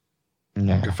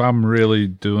 Yeah. Like if I'm really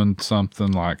doing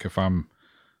something, like if I'm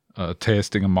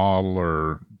testing a model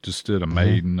or just did a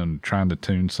maiden and trying to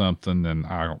tune something, then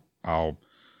I'll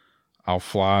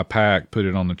fly a pack, put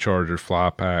it on the charger, fly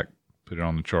a pack, put it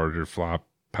on the charger, fly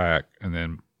pack, and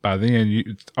then by then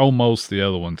it's almost the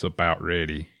other one's about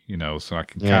ready, so I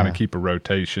can kind of keep a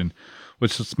rotation,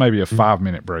 which is maybe a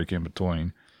 5-minute break in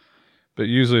between. But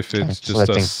usually if it's just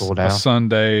a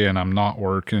Sunday and I'm not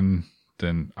working,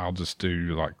 then I'll just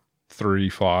do like 3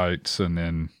 flights and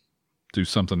then do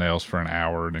something else for an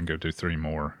hour and then go do 3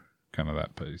 more, kind of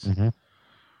that pace. Mm-hmm.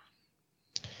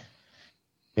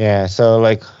 Yeah. So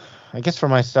like, I guess for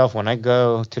myself, when I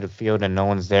go to the field and no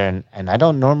one's there and I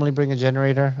don't normally bring a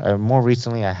generator, more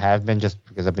recently I have been, just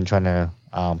because I've been trying to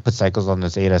put cycles on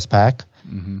this 8S pack,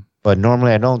 but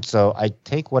normally I don't. So I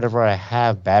take whatever I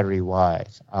have battery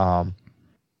wise,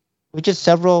 which is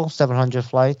several 700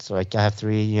 flights. So like I have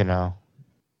 3,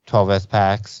 12S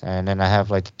packs, and then I have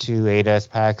like 2 8S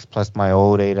packs plus my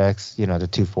old 8X, the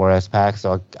 2 4S packs.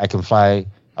 So I can fly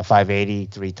a 580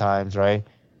 3 times, right?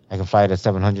 I can fly it at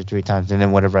 700 3 times, and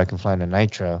then whatever I can fly in the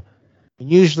nitro. And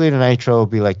usually the nitro will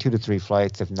be like 2 to 3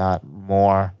 flights, if not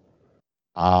more,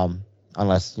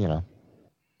 unless the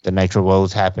nitro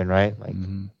woes happen, right? Like,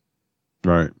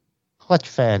 right, clutch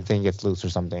fan thing gets loose or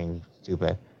something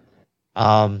stupid.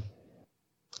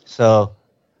 So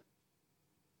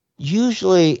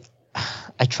usually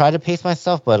I try to pace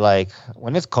myself, but like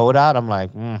when it's cold out, I'm like,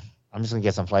 I'm just gonna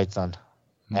get some flights done.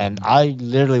 And I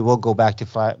literally will go back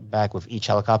with each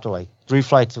helicopter, like 3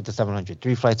 flights with the 700,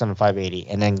 3 flights on the 580,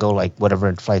 and then go like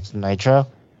whatever flights in nitro.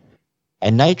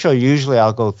 And nitro, usually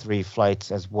I'll go 3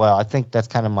 flights as well. I think that's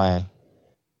kind of my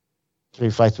 3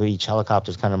 flights with each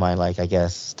helicopter is kind of my, like, I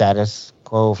guess, status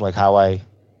quo of like how I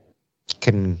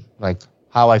can, like,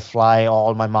 how I fly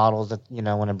all my models that,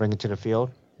 when I bring it to the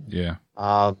field. Yeah.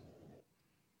 But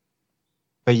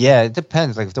yeah, it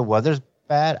depends. Like if the weather's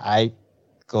bad, I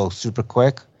go super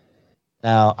quick.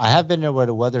 Now I have been there where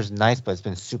the weather's nice, but it's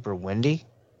been super windy,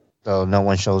 so no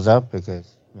one shows up because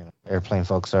airplane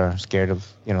folks are scared of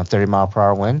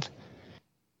 30-mile-per-hour wind.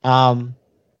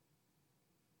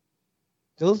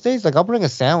 Those days, like I'll bring a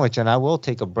sandwich and I will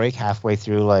take a break halfway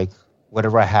through, like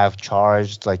whatever I have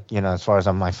charged, like as far as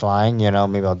on my flying,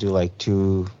 maybe I'll do like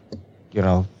 2. Do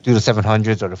the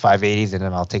 700s or the 580s, and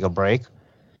then I'll take a break.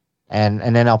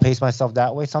 And then I'll pace myself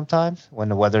that way sometimes when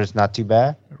the weather's not too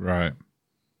bad. Right.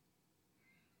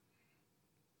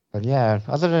 But yeah,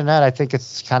 other than that, I think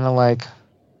it's kind of like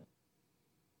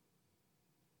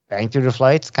bang through the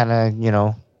flights, kind of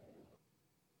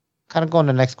go on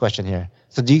the next question here.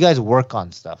 So do you guys work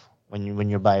on stuff when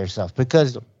you're by yourself?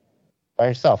 Because by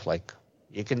yourself, like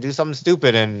you can do something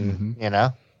stupid and,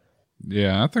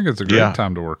 Yeah, I think it's a great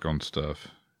time to work on stuff.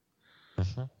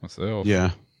 Myself.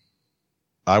 Yeah.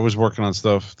 I was working on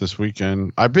stuff this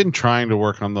weekend. I've been trying to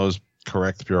work on those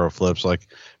correct bureau flips. Like,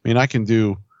 I mean, I can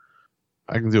do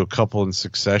a couple in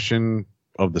succession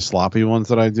of the sloppy ones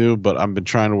that I do, but I've been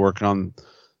trying to work on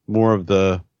more of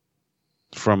the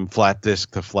from flat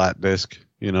disc to flat disc,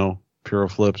 bureau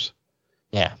flips.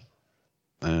 Yeah.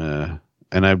 And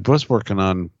I was working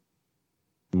on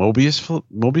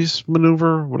Mobius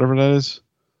maneuver, whatever that is.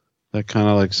 That kind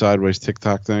of like sideways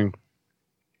TikTok thing.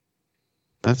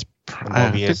 That's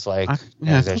Mobius, I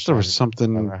thought there was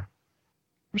something.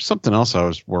 There's something else I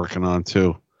was working on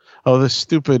too. Oh, this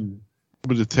stupid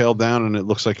with the tail down and it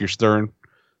looks like your stern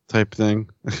type thing.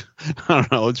 I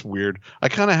don't know. It's weird. I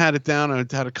kind of had it down. I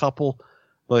had a couple.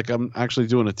 Like I'm actually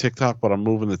doing a TikTok, but I'm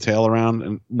moving the tail around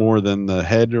and more than the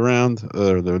head around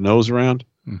or the nose around.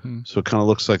 Mm-hmm. So it kind of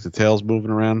looks like the tail's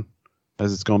moving around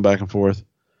as it's going back and forth.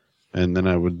 And then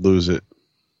I would lose it.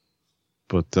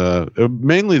 But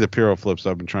mainly the Piro flips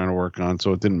I've been trying to work on,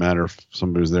 so it didn't matter if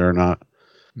somebody was there or not.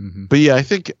 Mm-hmm. But yeah, I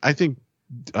think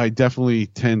I definitely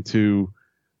tend to,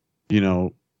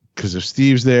 because if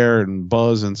Steve's there and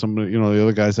Buzz and some, the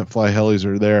other guys that fly helis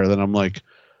are there, then I'm like,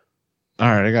 all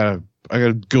right, I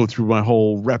gotta go through my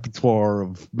whole repertoire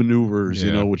of maneuvers,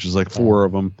 which is like 4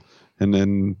 of them, and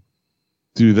then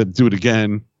do it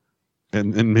again.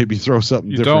 And maybe throw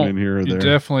something different in here or there. You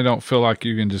definitely don't feel like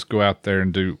you can just go out there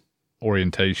and do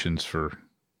orientations for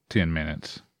 10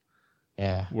 minutes.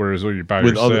 Yeah. Whereas when you're by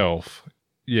yourself,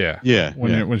 when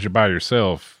you're by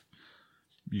yourself,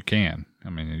 you can. I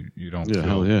mean, you don't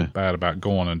feel bad about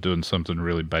going and doing something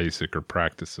really basic or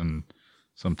practicing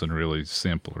something really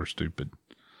simple or stupid.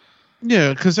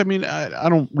 Yeah, because I mean, I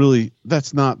don't really.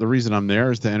 That's not the reason I'm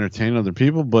there, is to entertain other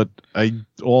people. But I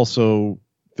also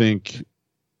think,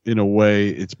 in a way,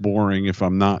 it's boring if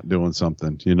I'm not doing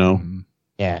something, Mm-hmm.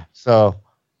 Yeah. So,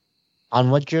 on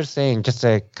what you're saying, just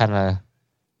to kind of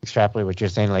extrapolate what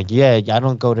you're saying, like, I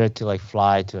don't go there to like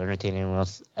fly to entertain anyone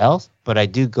else, but I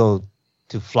do go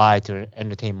to fly to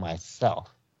entertain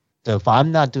myself. So if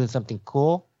I'm not doing something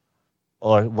cool,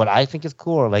 or what I think is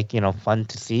cool, or like fun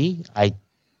to see, I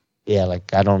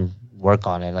don't work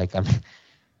on it. Like,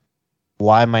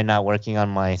 why am I not working on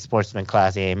my sportsman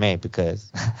class AMA?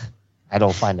 Because I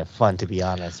don't find it fun, to be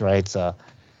honest, right? So,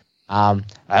 I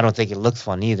don't think it looks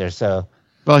fun either. So,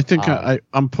 well, I think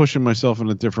I'm pushing myself in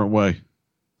a different way.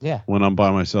 Yeah. When I'm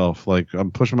by myself, like I'm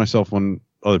pushing myself when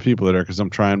other people are there because I'm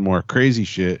trying more crazy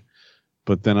shit,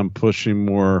 but then I'm pushing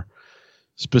more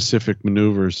specific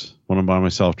maneuvers when I'm by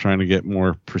myself, trying to get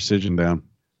more precision down.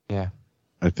 Yeah.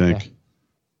 I think. Yeah.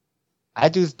 I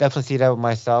do definitely see that with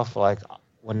myself. Like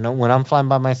when I'm flying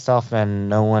by myself and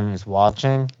no one is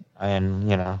watching,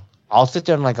 and I'll sit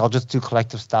there and like I'll just do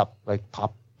collective stop, like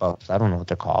pop ups. I don't know what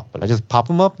they're called, but I just pop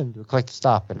them up and do a collective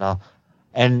stop,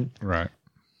 right.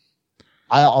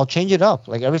 I'll change it up.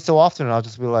 Like every so often, I'll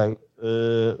just be like,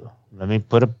 let me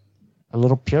put a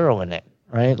little Piro in it,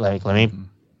 right? Like let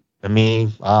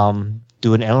me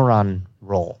do an aileron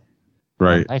roll,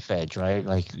 right? Knife edge, right?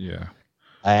 Like yeah.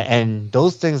 And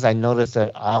those things I notice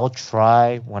that I'll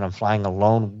try when I'm flying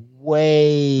alone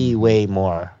way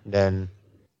more than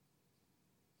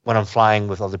when I'm flying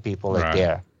with other people like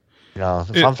there.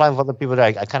 If I'm flying with other people there,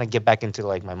 I kind of get back into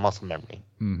like my muscle memory.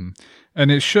 Mm-hmm.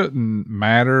 And it shouldn't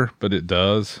matter, but it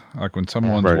does. Like when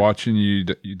someone's watching you,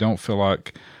 you don't feel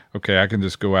like, okay, I can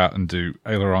just go out and do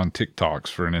aileron TikToks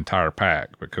for an entire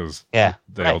pack because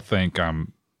they'll think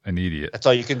I'm an idiot. That's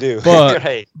all you can do.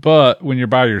 But, but when you're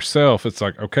by yourself, it's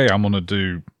like, okay, I'm going to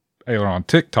do aileron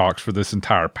TikToks for this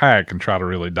entire pack and try to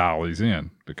really dial these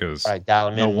in because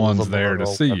no one's there to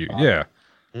see you. Yeah.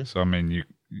 Mm-hmm. So, I mean,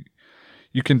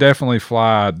 you can definitely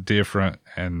fly different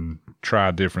and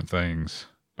try different things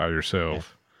by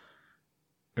yourself.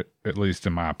 Yeah. At least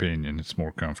in my opinion, it's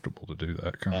more comfortable to do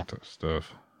that kind of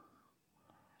stuff.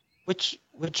 Which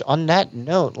on that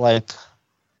note, like,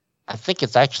 I think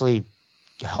it's actually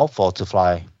helpful to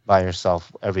fly by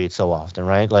yourself every so often,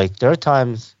 right? Like, there are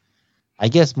times, I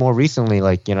guess more recently,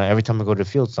 like, every time I go to the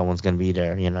field, someone's going to be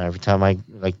there. Every time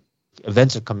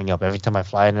events are coming up, every time I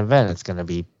fly an event, there's going to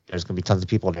be tons of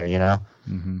people there,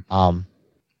 Mm-hmm.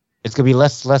 It's going to be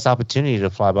less opportunity to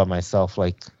fly by myself,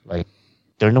 like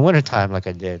during the wintertime, like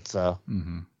I did. So,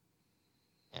 mm-hmm.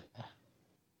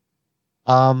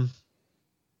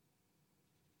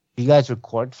 Do you guys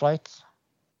record flights?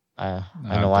 I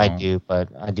know I do, but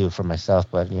I do it for myself.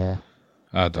 But yeah,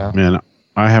 I don't. Man,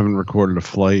 I haven't recorded a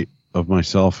flight of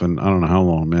myself in I don't know how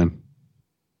long, man.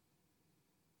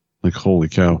 Like, holy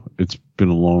cow, it's been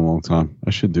a long time.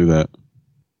 I should do that.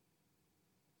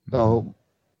 So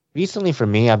recently, for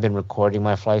me, I've been recording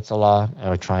my flights a lot,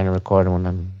 or trying to record when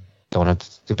I don't have the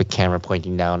stupid camera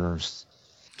pointing down or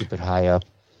stupid high up.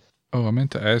 Oh, I meant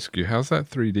to ask you, how's that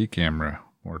 3D camera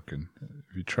working?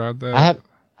 Have you tried that?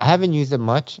 I haven't used it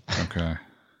much. Okay.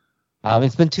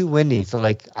 It's been too windy, so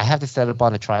like I have to set it up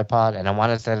on a tripod, and I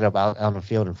want to set it up out on the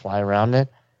field and fly around it,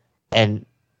 and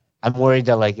I'm worried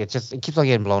that like it keeps on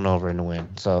getting blown over in the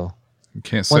wind. So you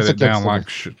can't set it down like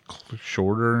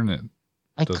shorter, and it.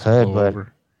 I could, but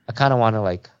I kind of want to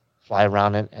like fly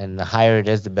around it, and the higher it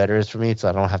is, the better it is for me, so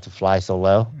I don't have to fly so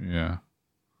low. Yeah.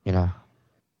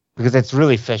 because it's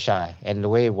really fisheye, and the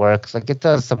way it works, like it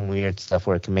does some weird stuff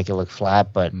where it can make it look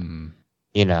flat, but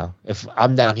you know, if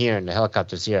I'm down here and the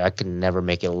helicopter's here, I can never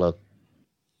make it look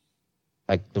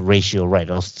like the ratio right.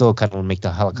 It'll still kind of make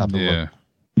the helicopter look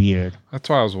weird. That's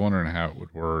why I was wondering how it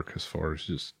would work as far as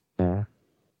just to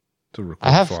record.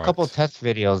 I have flights. a couple of test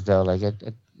videos though. Like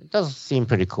it does seem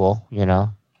pretty cool, you know,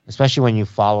 especially when you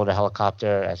follow the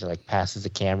helicopter as it like passes the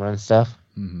camera and stuff.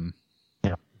 Mm-hmm. You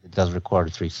know, it does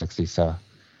record 360. So,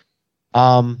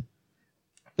 but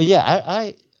yeah,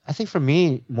 I think for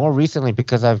me more recently,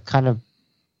 because I've kind of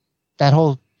that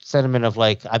whole sentiment of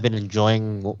like I've been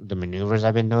enjoying the maneuvers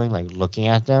I've been doing, like looking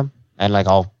at them, and like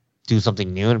I'll do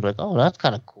something new and be like, oh, that's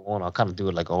kind of cool, and I'll kind of do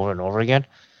it like over and over again.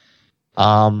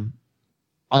 On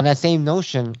that same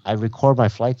notion, I record my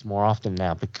flights more often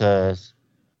now because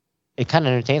it kind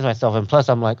of entertains myself, and plus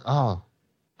I'm like, oh,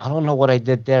 I don't know what I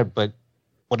did there, but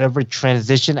whatever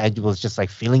transition I was just like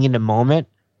feeling in the moment,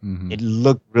 it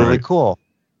looked really cool.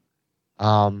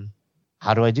 How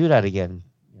do I do that again?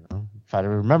 Try to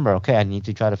remember, okay, I need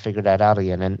to try to figure that out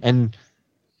again. And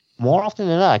more often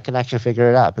than not, I can actually figure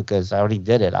it out because I already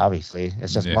did it, obviously.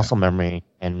 It's just muscle memory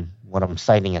and what I'm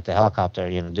sighting at the helicopter,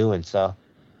 you know, doing. So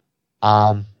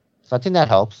I think that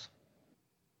helps.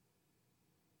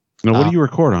 Now, what do you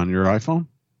record on your iPhone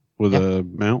with a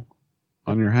mount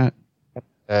on your hat?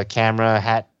 The camera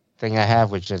hat thing I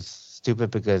have, which is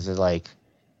stupid because it's like,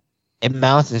 it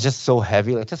mounts, it's just so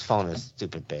heavy. Like, this phone is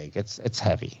stupid big. It's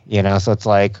heavy, you know, so it's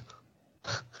like,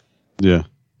 yeah,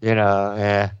 you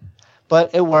know,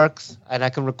 but it works, and I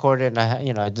can record it. And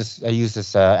I use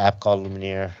this app called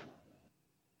Lumineer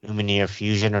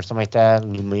Fusion or something like that,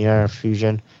 Lumineer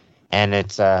Fusion, and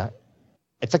it's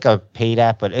like a paid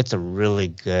app, but it's a really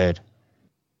good.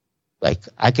 Like,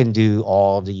 I can do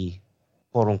all the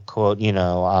quote unquote, you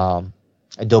know,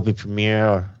 Adobe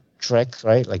Premiere tricks,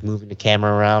 right? Like moving the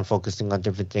camera around, focusing on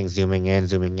different things, zooming in,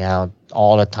 zooming out,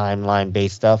 all the timeline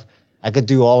based stuff. I could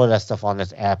do all of that stuff on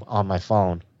this app on my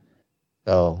phone.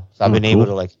 So I've been able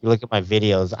to, like, you look at my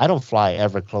videos. I don't fly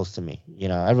ever close to me. You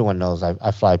know, everyone knows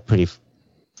I fly pretty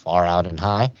far out and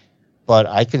high, but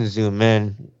I can zoom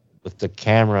in with the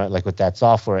camera, like with that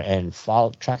software, and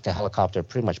track the helicopter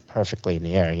pretty much perfectly in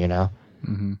the air, you know?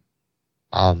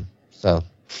 So,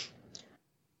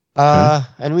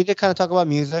 and we did kind of talk about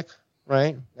music,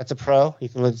 right? That's a pro. You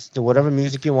can listen to whatever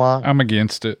music you want. I'm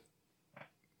against it.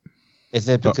 Is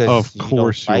it because of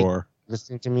course you are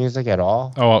listening to music at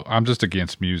all? Oh, I'm just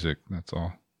against music. That's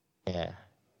all. Yeah.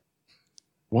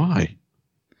 Why?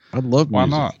 I love music. Why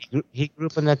not? He grew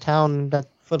up in the town that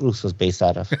Footloose was based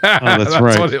out of. Oh, that's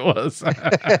right. What it was.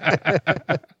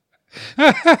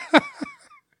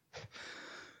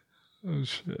 Oh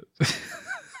shit.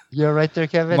 You're right there,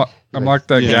 Kevin. I'm like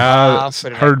that guy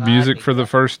heard music for the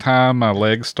first time. My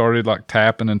legs started like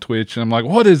tapping and twitching. I'm like,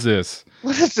 what is this?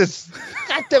 What is this?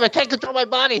 God damn, I can't control my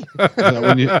body. Is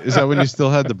that when you still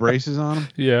had the braces on them?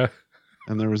 Yeah.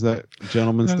 And there was that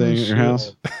gentleman staying at your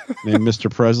house named Mr.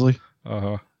 Presley?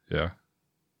 Yeah.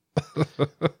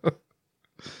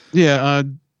 Yeah. I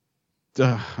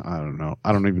don't know.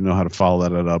 I don't even know how to follow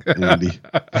that up, Andy.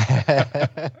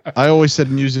 I always said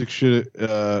music should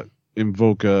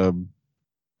invoke a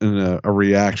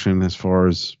reaction, as far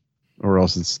as, or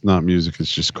else it's not music,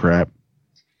 it's just crap.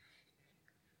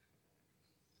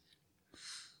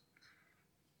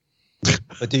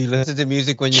 But do you listen to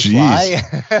music when you fly?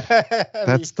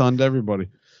 That stunned everybody.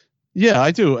 Yeah, I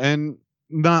do. And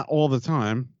not all the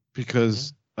time,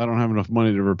 because I don't have enough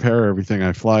money to repair everything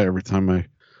I fly every time I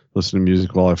listen to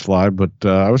music while I fly. But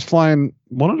I was flying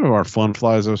one of our fun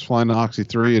flies. I was flying the Oxy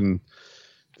 3, and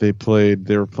they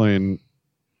were playing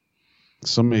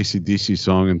some AC/DC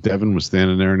song, and Devin was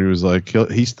standing there, and he was like,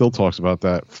 he still talks about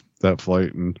that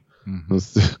flight, and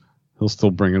he'll still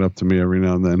bring it up to me every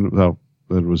now and then.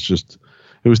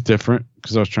 It was different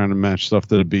because I was trying to match stuff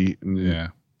to the beat, and yeah,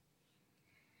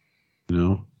 you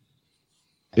know,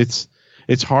 it's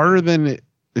harder than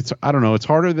it's I don't know. It's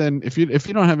harder than if you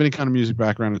don't have any kind of music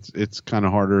background. It's kind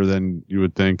of harder than you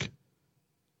would think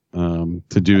to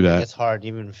do that. It's hard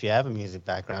even if you have a music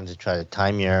background to try to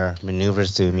time your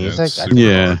maneuvers to music.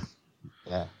 Yeah.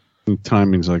 And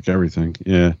timing's like everything.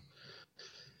 Yeah.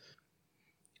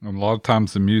 A lot of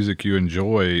times the music you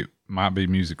enjoy might be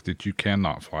music that you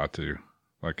cannot fly to,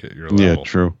 like at your level. Yeah,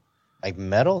 true. Like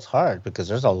metal's hard because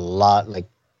there's a lot, like,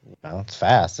 you know, it's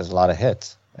fast. There's a lot of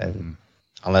hits, and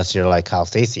unless you're like Kyle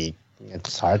Stacy,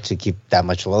 it's hard to keep that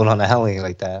much load on a heli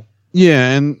like that.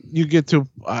 Yeah, and you get to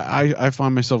I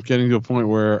find myself getting to a point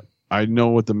where I know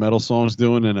what the metal song's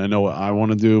doing and I know what I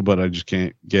want to do, but I just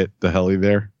can't get the heli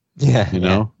there. Yeah, you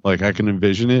know, like I can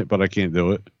envision it, but I can't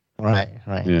do it. Right.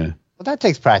 Yeah. Well, that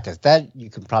takes practice. That you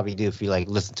can probably do if you like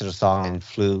listen to the song and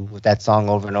flew with that song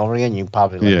over and over again. You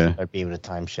probably start being able to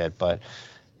time shit. But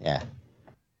yeah,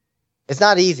 it's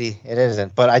not easy. It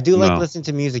isn't. But I do like listening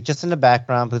to music just in the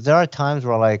background because there are times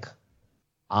where like,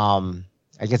 I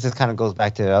guess this kind of goes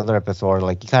back to the other episode.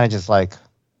 Like you kind of just like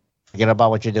forget about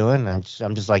what you're doing. I'm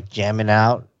just like jamming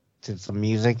out to some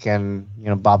music and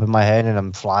bobbing my head and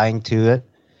I'm flying to it,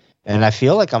 and I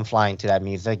feel like I'm flying to that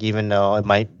music, even though it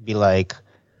might be like.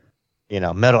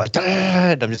 Metal, like,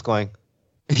 I'm just going,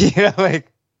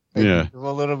 like a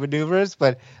little maneuvers,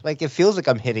 but like it feels like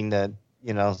I'm hitting the,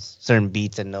 certain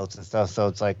beats and notes and stuff. So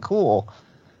it's like cool.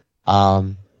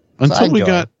 Until we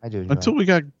got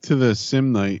to the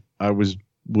sim night,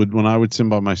 when I would sim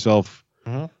by myself,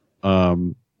 I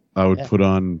would put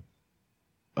on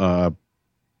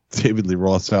David Lee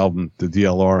Roth's album, the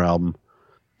DLR album,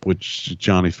 which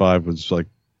Johnny Five was like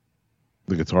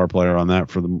the guitar player on that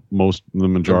for the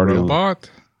majority of Robot.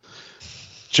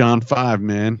 John Five,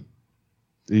 man.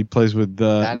 He plays with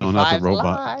no, not the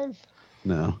robot. Live.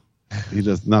 No. He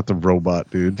does not the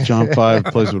robot, dude. John Five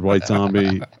plays with White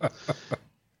Zombie.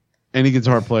 Any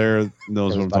guitar player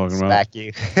knows what I'm talking about. Smack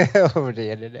you over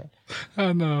the internet.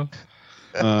 I know.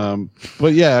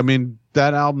 But yeah, I mean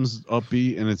that album's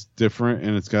upbeat and it's different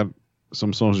and it's got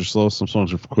some songs are slow, some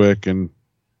songs are quick, and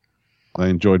I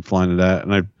enjoyed flying to that.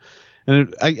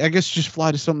 And I guess just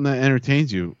fly to something that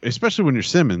entertains you, especially when you're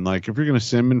simming. Like if you're going to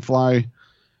sim and fly,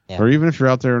 or even if you're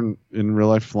out there in real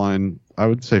life flying, I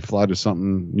would say fly to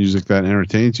music that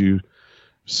entertains you.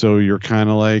 So you're kind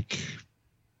of like,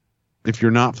 if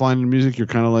you're not flying to music, you're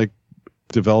kind of like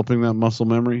developing that muscle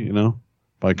memory,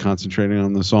 by concentrating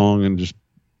on the song and just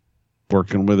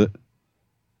working with it.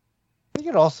 I think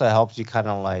it also helps you kind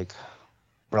of like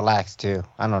relax too.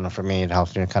 I don't know. For me, it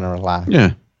helps me kind of relax.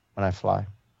 Yeah. When I fly.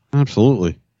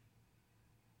 Absolutely.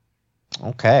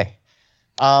 Okay.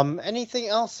 Anything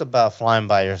else about flying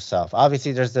by yourself?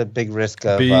 Obviously, there's the big risk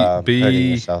of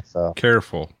hurting yourself. So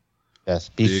careful. Yes,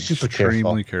 be super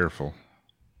extremely careful.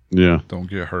 Yeah. Don't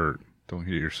get hurt. Don't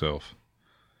hit yourself.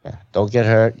 Yeah. Don't get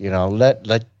hurt.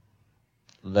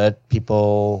 Let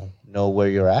people know where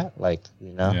you're at. Like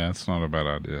Yeah, it's not a bad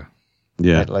idea.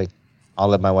 Yeah. Right? Like I'll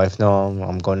let my wife know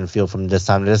I'm going to the field from this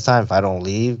time to this time. If I don't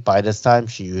leave by this time,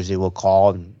 she usually will call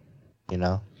and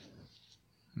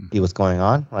see what's going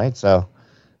on, right? So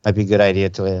might be a good idea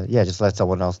to just let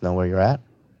someone else know where you're at.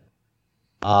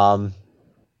 But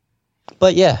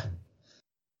yeah,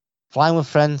 flying with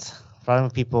friends, flying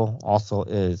with people also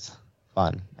is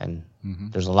fun, and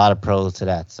there's a lot of pros to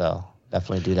that. So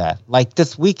definitely do that. Like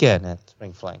this weekend at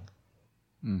Spring Fling.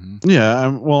 Yeah,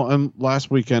 and last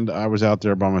weekend I was out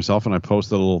there by myself and I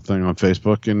posted a little thing on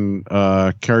Facebook, and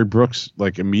Carrie Brooks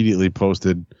like immediately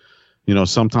posted,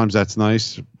 sometimes that's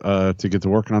nice to get to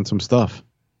working on some stuff.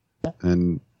 Yeah.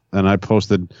 And I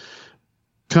posted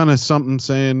kind of something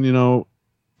saying,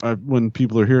 when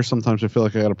people are here, sometimes I feel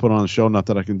like I got to put on a show. Not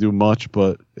that I can do much,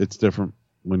 but it's different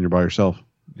when you're by yourself.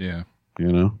 Yeah.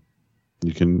 You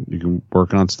can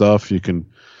work on stuff. You can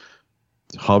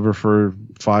hover for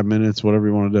 5 minutes, whatever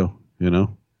you want to do,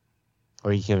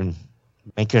 Or you can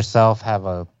make yourself have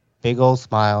a big old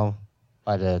smile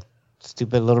by the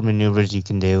stupid little maneuvers you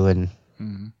can do, and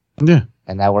yeah,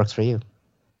 and that works for you,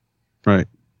 right?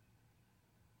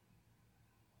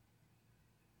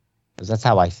 Because that's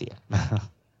how I see it.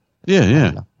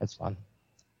 yeah, that's fun.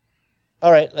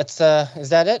 All right, let's. Is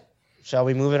that it? Shall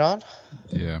we move it on?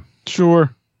 Yeah,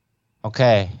 sure.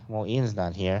 Okay. Well, Ian's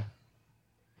not here.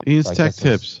 Ian's so tech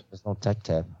tips. There's no tech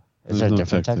tip. Is there a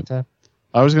different tech tip?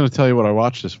 I was going to tell you what I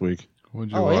watched this week.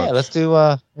 What'd you watch? Yeah, let's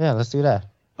do that.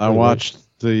 I watched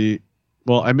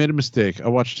I made a mistake. I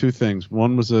watched two things.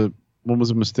 One was a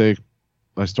mistake.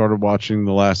 I started watching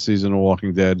the last season of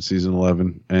Walking Dead, season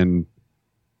 11, and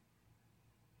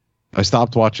I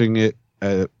stopped watching it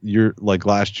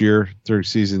last year during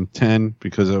season 10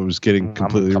 because I was getting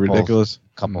completely ridiculous.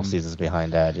 Couple seasons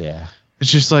behind that, yeah.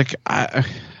 It's just like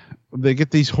they get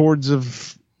these hordes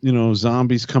of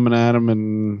zombies coming at them,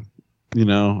 and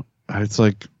it's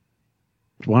like,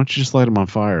 why don't you just light them on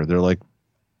fire? They're like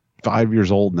 5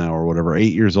 years old now or whatever,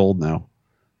 8 years old now.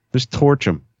 Just torch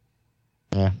them.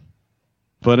 Yeah.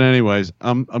 But anyways,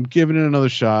 I'm giving it another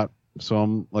shot, so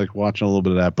I'm like watching a little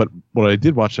bit of that. But what I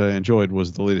did watch that I enjoyed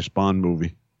was the latest Bond movie.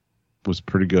 It was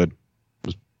pretty good.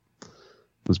 It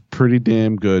was pretty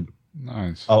damn good.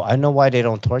 Nice. Oh, I know why they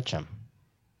don't torch him.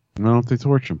 Why don't they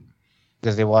torch him?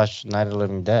 Because they watch Night of the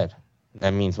Living Dead.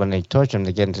 That means when they torch them,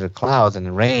 they get into the clouds and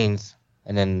it rains,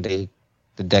 and then the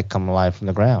dead come alive from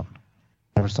the ground.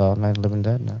 Never saw Night of the Living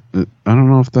Dead? No. I don't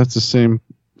know if that's the same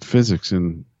physics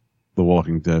in The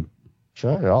Walking Dead.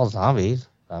 Sure, they're all zombies.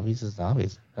 Zombies is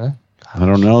zombies. Huh? I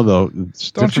don't know though.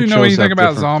 Don't you know anything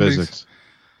about zombies? Physics.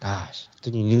 Gosh,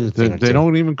 didn't you knew they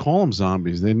don't even call them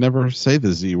zombies. They never say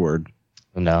the Z word.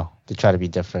 No, they try to be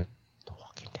different. The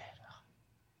Walking Dead.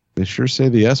 They sure say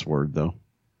the S word though.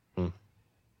 All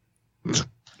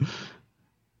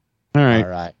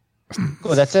right.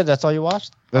 Cool. That's it. That's all you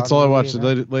watched. That's all I watched.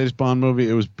 The latest Bond movie.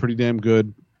 It was pretty damn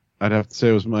good. I'd have to say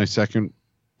it was my second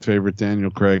favorite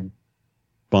Daniel Craig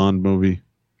Bond movie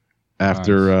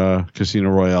after Casino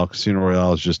Royale. Casino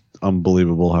Royale is just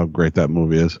unbelievable how great that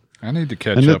movie is. I need to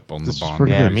catch up on the Bond.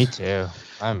 Yeah, me too.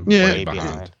 I'm way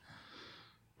behind.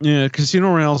 Yeah,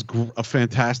 Casino Royale is a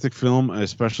fantastic film,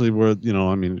 especially where,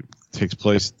 it takes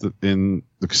place in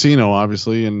the casino,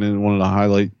 obviously, and then one of the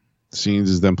highlight scenes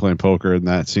is them playing poker, and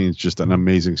that scene's just an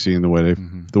amazing scene. The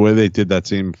way they did that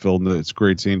scene, filmed it, it's a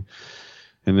great scene.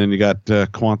 And then you got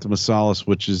Quantum of Solace,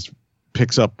 which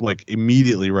picks up like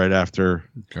immediately right after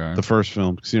the first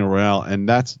film, Casino Royale, and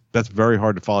that's very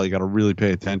hard to follow. You got to really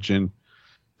pay attention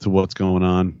to what's going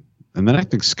on. And then I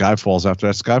think Skyfall's after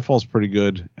that. Skyfall's pretty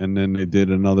good. And then they did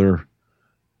another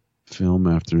film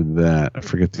after that. I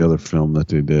forget the other film that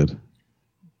they did.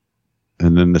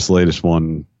 And then this latest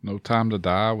one, No Time to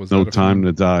Die, was No Time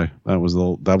to Die. That was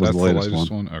the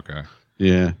latest one. Okay.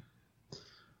 Yeah.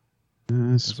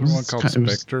 Is there one called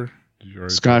Spectre?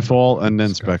 Skyfall and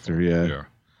then Spectre. Yeah.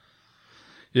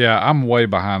 Yeah, I'm way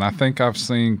behind. I think I've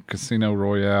seen Casino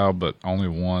Royale, but only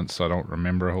once. I don't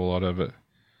remember a whole lot of it.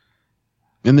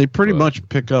 And they pretty much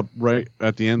pick up right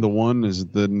at the end of one is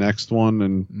the next one,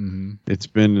 and it's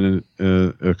been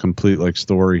a complete like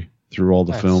story through all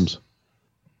the films.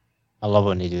 I love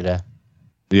when they do that.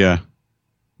 Yeah.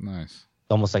 Nice. It's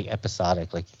almost like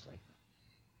episodic, like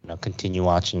continue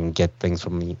watching and get things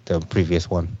from the previous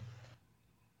one.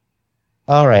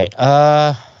 All right.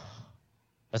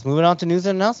 Let's move on to news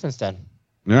and announcements then.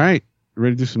 All right.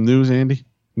 Ready to do some news, Andy?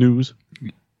 News.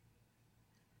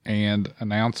 And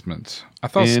announcements. I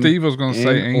thought Steve was going to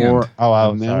say and. I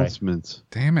was announcements.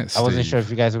 Sorry. Damn it, Steve. I wasn't sure if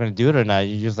you guys were going to do it or not.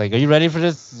 You're just like, are you ready for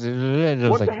this?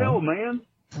 What the hell, man?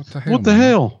 What the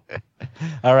hell?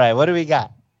 All right. What do we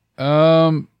got?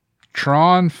 Tron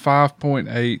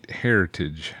 5.8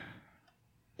 Heritage.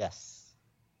 Yes.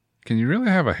 Can you really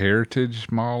have a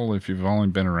Heritage model if you've only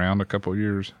been around a couple of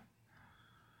years?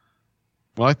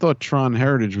 Well, I thought Tron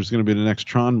Heritage was going to be the next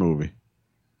Tron movie.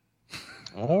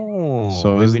 Oh.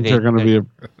 So isn't there going to be a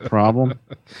problem?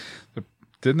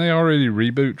 Didn't they already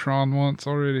reboot Tron once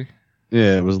already?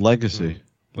 Yeah, it was Legacy.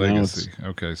 Legacy.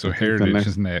 Okay, so Heritage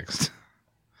is next.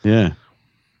 Yeah.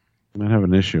 Might have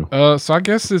an issue. So I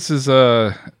guess this is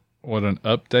an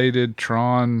updated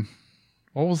Tron.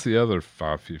 What was the other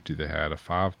 550 they had? A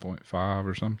 5.5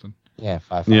 or something? Yeah,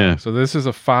 5.5. Yeah. So this is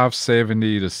a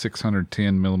 570 to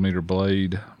 610 millimeter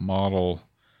blade model,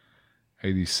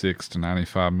 86 to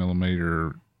 95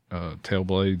 millimeter tail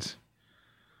blades.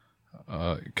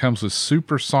 It comes with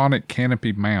supersonic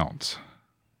canopy mounts.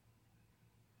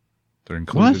 They're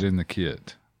included in the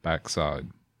kit, backside.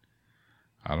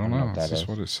 I don't know. That's just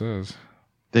what it says.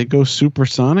 They go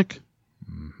supersonic?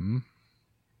 Mm-hmm.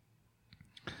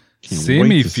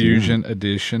 Semi-Fusion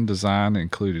Edition design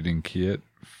included in kit,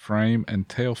 frame and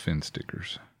tail fin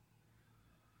stickers.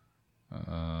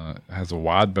 Has a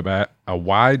wide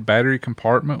battery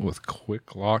compartment with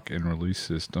quick lock and release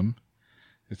system.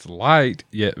 It's light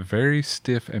yet very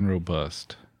stiff and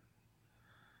robust.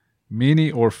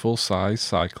 Mini or full-size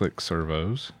cyclic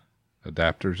servos.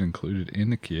 Adapters included in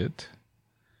the kit.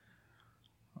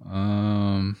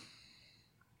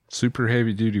 Super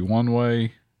heavy-duty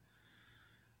one-way.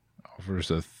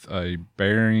 Offers a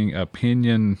bearing, a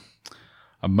pinion.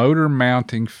 A motor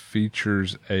mounting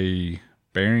features a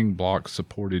bearing block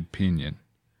supported pinion,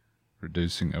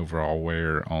 reducing overall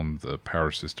wear on the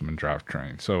power system and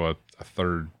drivetrain. So a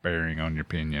third bearing on your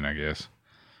pinion, I guess.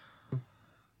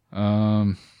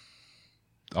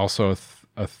 Also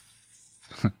a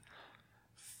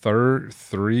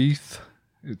threeth.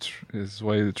 It's the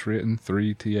way it's written.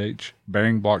 3th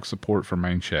bearing block support for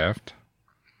main shaft.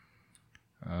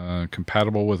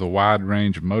 Compatible with a wide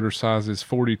range of motor sizes,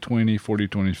 4020,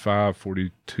 4025,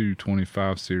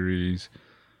 4225 series.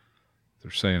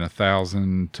 They're saying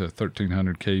 1,000 to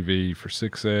 1,300 kV for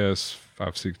 6S,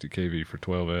 560 kV for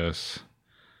 12S.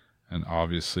 And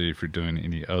obviously, if you're doing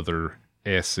any other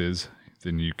S's,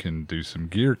 then you can do some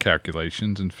gear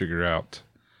calculations and figure out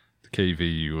the kV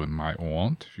you might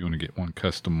want if you want to get one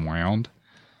custom wound,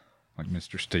 like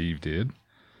Mr. Steve did.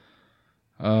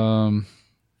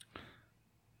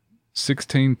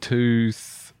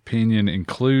 16-tooth pinion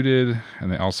included, and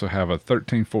they also have a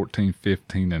 13, 14,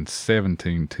 15, and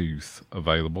 17 tooth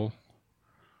available.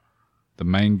 The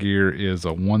main gear is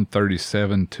a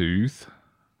 137 tooth.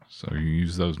 So you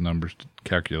use those numbers to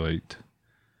calculate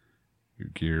your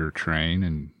gear train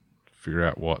and figure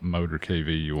out what motor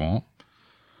KV you want.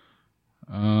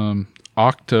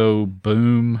 Octo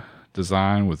boom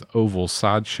design with oval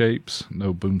side shapes.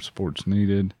 No boom supports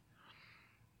needed.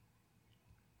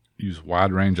 Use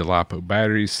wide range of LiPo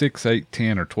batteries, 6, 8,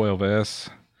 10, or 12S.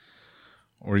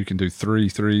 Or you can do 3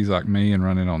 3s like me and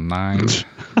run it on 9.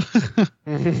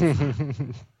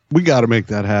 We got to make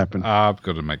that happen. I'm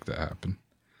going to make that happen.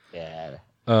 Yeah.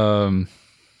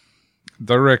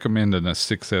 They're recommending a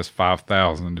 6S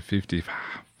 5000 to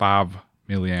 55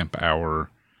 milliamp hour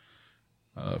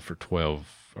for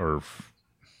 12 or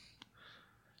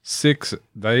 6.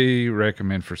 They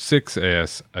recommend for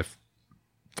 6S a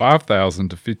 5,000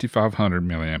 to 5,500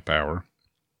 milliamp hour,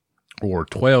 or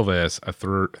 12S a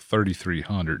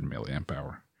 3,300 milliamp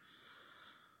hour.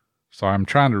 So I'm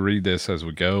trying to read this as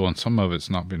we go, and some of it's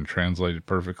not been translated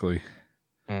perfectly.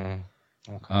 Okay.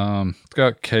 It's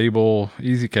got cable,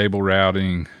 easy cable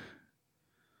routing,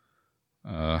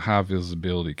 high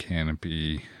visibility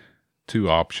canopy, 2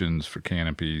 options for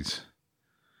canopies.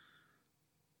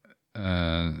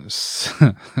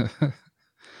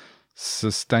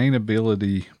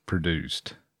 Sustainability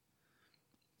produced.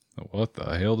 What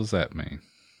the hell does that mean?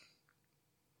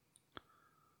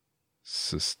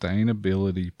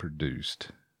 Sustainability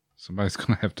produced. Somebody's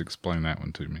going to have to explain that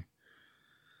one to me.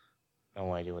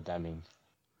 No idea what that means.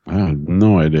 I have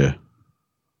no idea.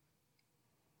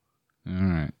 All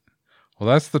right. Well,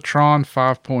 that's the Tron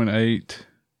 5.8.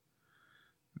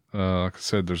 Like I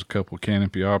said, there's a couple of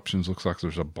canopy options. Looks like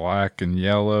there's a black and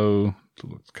yellow. It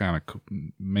looks kind of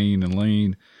mean and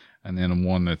lean. And then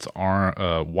one that's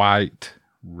white,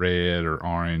 red, or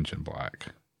orange, and black.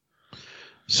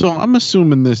 So I'm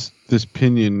assuming this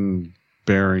pinion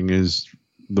bearing is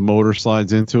the motor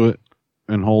slides into it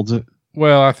and holds it?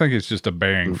 Well, I think it's just a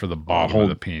bearing for the bottom of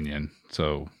the pinion.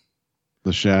 So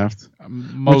the shaft?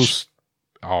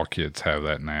 All kits have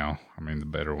that now. I mean, the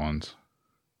better ones.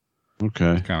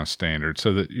 Okay. It's kind of standard,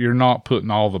 so that you're not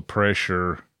putting all the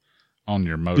pressure on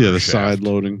your motor. Yeah, the shaft. side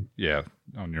loading. Yeah,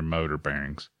 on your motor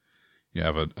bearings. You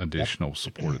have an additional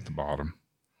support at the bottom.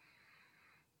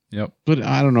 Yep. But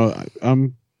I don't know.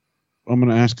 I'm going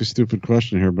to ask a stupid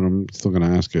question here, but I'm still going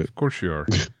to ask it. Of course you are.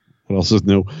 What else is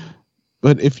new?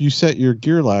 But if you set your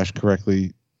gear lash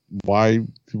correctly, why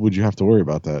would you have to worry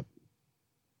about that?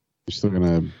 You're still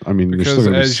going to, because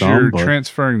as you're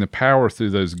transferring the power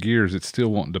through those gears, it's still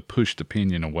wanting to push the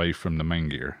pinion away from the main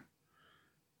gear.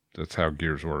 That's how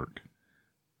gears work.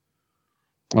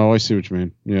 Oh, I see what you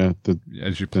mean. Yeah.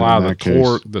 As you apply the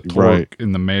torque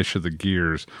in the mesh of the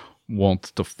gears wants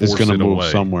to force it's gonna it move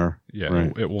away. Somewhere. Yeah,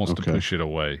 right. It wants to push it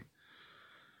away.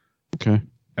 Okay.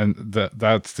 And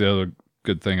that's the other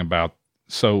good thing about,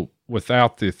 so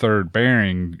without the third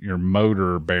bearing, your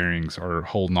motor bearings are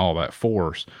holding all that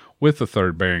force. With the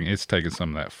third bearing, it's taking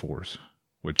some of that force,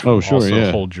 which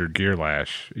also holds your gear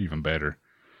lash even better.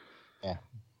 Yeah.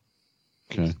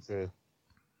 Okay.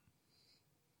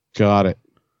 Got it.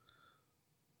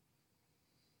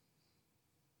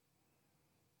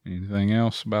 Anything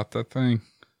else about that thing?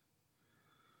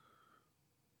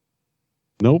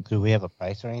 Nope. Do we have a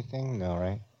price or anything? No,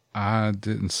 right? I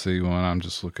didn't see one. I'm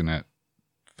just looking at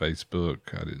Facebook.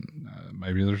 I didn't.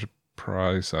 Maybe there's a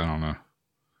price. I don't know.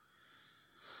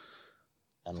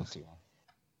 I don't see one.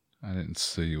 I didn't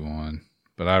see one,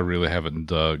 but I really haven't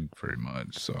dug very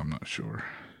much, so I'm not sure.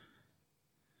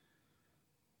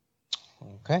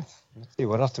 Okay. Let's see.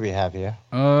 What else do we have here?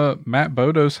 Matt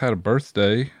Bodos had a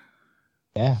birthday.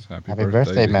 Yeah. Happy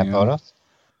birthday, Matt Bodos.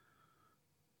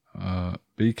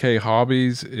 BK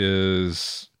Hobbies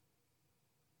is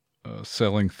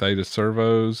selling Theta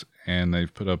servos, and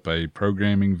they've put up a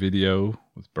programming video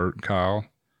with Bert and Kyle.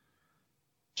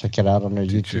 Check it out on their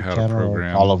YouTube channel or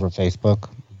all over Facebook.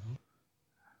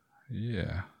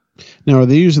 Yeah. Now, are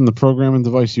they using the programming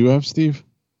device you have, Steve?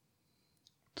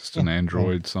 Just an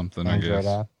Android something, Android I guess.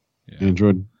 App. Yeah.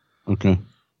 Android. Okay.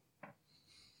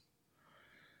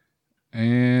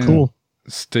 And cool.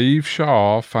 Steve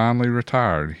Shaw finally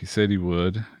retired. He said he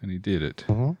would, and he did it.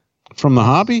 Mm-hmm. From the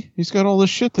hobby? He's got all this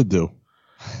shit to do.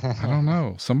 I don't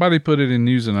know. Somebody put it in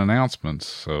news and announcements,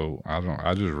 so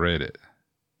I just read it.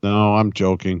 No, I'm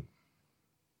joking.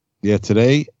 Yeah,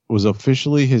 today was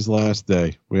officially his last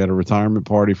day. We had a retirement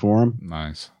party for him.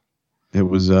 Nice. It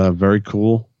was very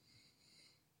cool.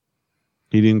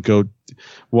 He didn't go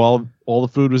while all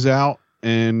the food was out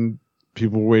and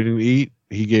people were waiting to eat.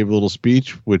 He gave a little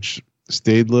speech, which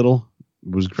stayed little.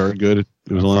 was very good.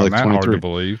 It was only like 23. Hard to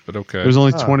believe, but okay. It was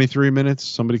only 23 minutes.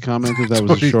 Somebody commented that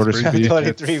was the shortest speech.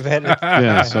 23 minutes.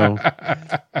 Yeah, so.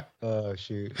 Oh,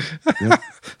 shoot. Yep.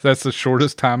 That's the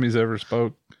shortest time he's ever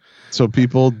spoke. So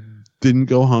people didn't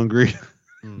go hungry.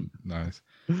 Nice.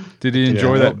 Did he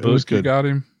enjoy that book you got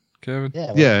him, Kevin?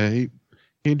 Yeah, he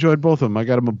enjoyed both of them. I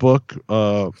got him a book,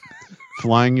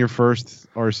 Flying Your First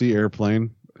RC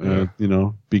Airplane.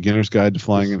 Beginner's Guide to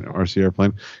Flying an RC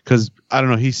Airplane. Because, I don't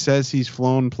know, he says he's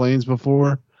flown planes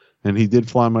before, and he did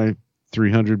fly my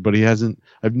 300, but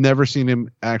I've never seen him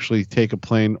actually take a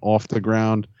plane off the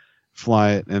ground,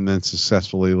 fly it, and then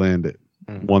successfully land it.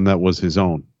 One that was his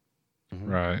own.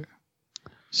 Right.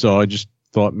 So I just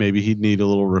thought maybe he'd need a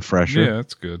little refresher. Yeah,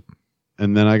 that's good.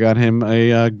 And then I got him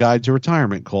a guide to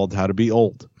retirement called How to Be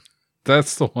Old.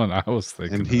 That's the one I was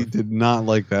thinking. And he did not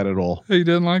like that at all. He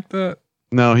didn't like that?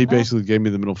 No, he basically gave me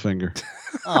the middle finger.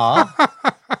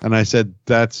 Aw. And I said,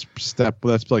 that's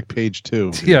like page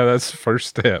 2. Yeah, that's the first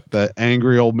step. That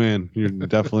angry old man. You're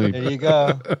definitely. There you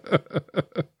go.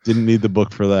 Didn't need the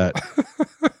book for that.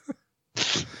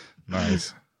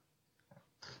 Nice.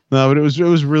 No, but it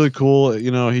was really cool.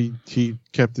 He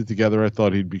kept it together. I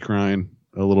thought he'd be crying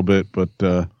a little bit, but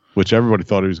which everybody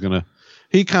thought he was gonna.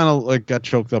 He kind of like got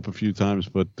choked up a few times,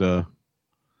 but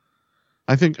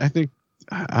I think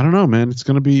I don't know, man. It's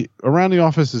gonna be around the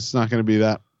office. It's not gonna be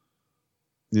that,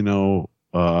 it's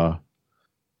not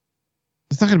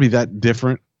gonna be that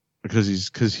different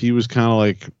because he was kind of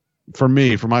like, from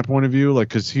my point of view, like,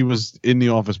 because he was in the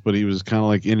office, but he was kind of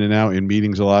like in and out in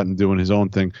meetings a lot and doing his own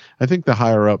thing. I think the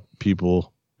higher up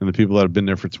people and the people that have been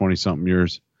there for 20 something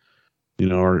years,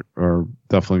 are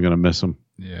definitely going to miss him.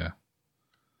 Yeah.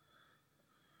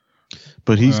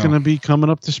 But he's going to be coming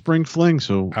up to Spring Fling.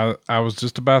 So I was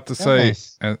just about to say,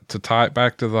 to tie it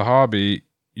back to the hobby,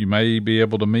 you may be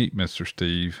able to meet Mr.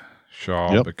 Steve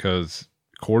Shaw because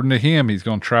according to him, he's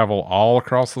going to travel all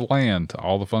across the land to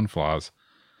all the fun flies.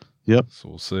 Yep. So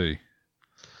we'll see.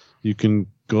 You can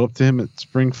go up to him at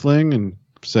Spring Fling and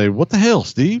say, "What the hell,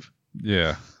 Steve?"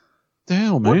 Yeah. What the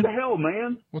hell, man? What the hell,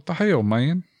 man? What the hell,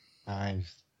 man?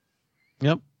 Nice.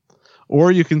 Yep.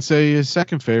 Or you can say his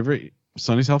second favorite,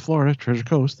 sunny South Florida, Treasure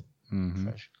Coast. Mm-hmm.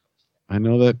 I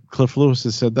know that Cliff Lewis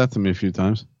has said that to me a few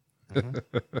times.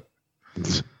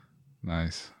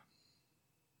 Nice.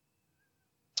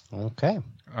 Okay.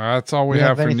 That's all we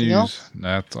have for news. Else?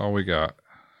 That's all we got.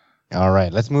 All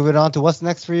right, let's move it on to what's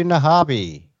next for you in the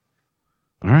hobby.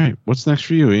 All right, what's next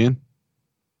for you, Ian?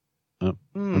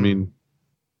 Nice.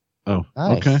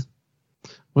 Okay.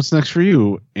 What's next for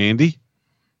you, Andy?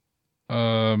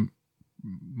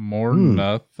 More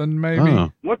nothing, maybe. Oh,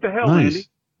 what the hell, nice.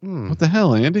 Andy? What the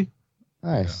hell, Andy?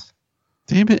 Nice.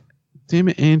 Yeah. Damn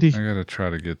it, Andy. I gotta try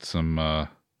to get some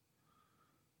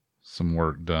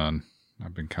work done.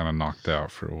 I've been kind of knocked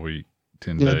out for a week,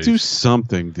 10 days. Do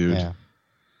something, dude. Yeah.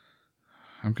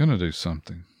 I'm gonna do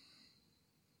something.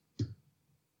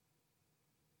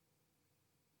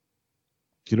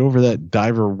 Get over that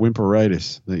diver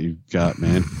whimperitis that you've got,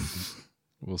 man.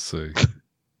 We'll see.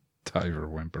 Diver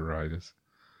whimperitis.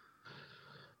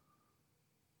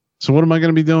 So what am I going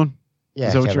to be doing? Yeah,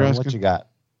 Is that what you're Kevin, asking? what you got?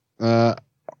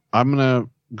 I'm going to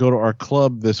go to our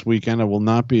club this weekend. I will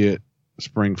not be at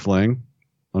Spring Fling,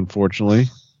 unfortunately.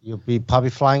 You'll be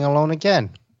probably flying alone again.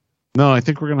 No, I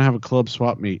think we're going to have a club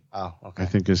swap meet. Oh, okay. I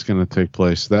think it's going to take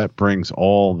place. That brings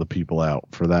all the people out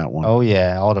for that one. Oh,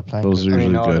 yeah, all the plankers. Those are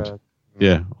usually good.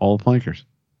 Yeah, all the plankers.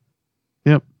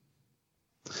 Yep.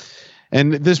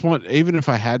 And this one, even if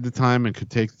I had the time and could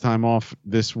take the time off,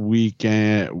 this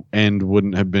weekend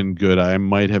wouldn't have been good. I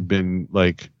might have been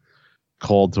like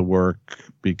called to work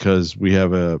because we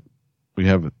have a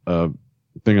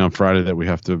thing on Friday that we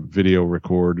have to video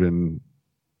record, and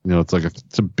it's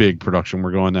a big production.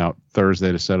 We're going out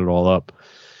Thursday to set it all up.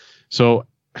 So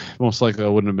most likely I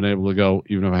wouldn't have been able to go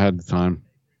even if I had the time.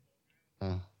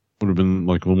 Would have been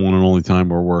like the one and only time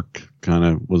where work kind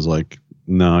of was like,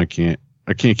 no, I can't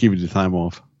give you the time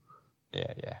off.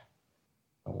 Yeah.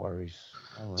 No worries.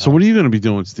 So what are you going to be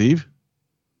doing, Steve?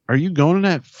 Are you going to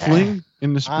that fling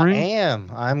in the spring? I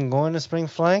am. I'm going to Spring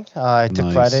Fling. I took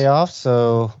Nice. Friday off,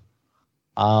 so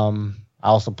I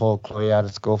also pulled Chloe out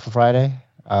of school for Friday.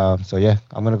 So yeah,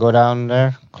 I'm gonna go down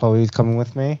there. Chloe's coming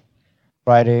with me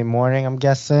Friday morning, I'm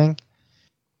guessing.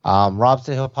 Rob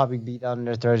said he'll probably be down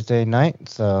there Thursday night,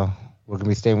 so we're gonna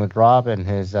be staying with Rob and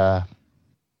his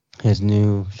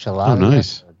new Shalala. Oh,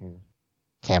 nice.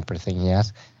 Camper thing he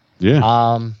has.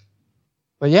 Yeah.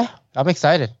 But yeah, I'm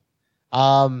excited.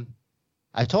 I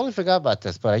totally forgot about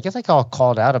this, but I guess I got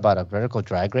called out about a vertical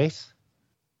drag race.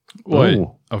 Wait,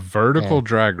 a vertical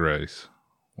drag race?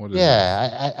 What is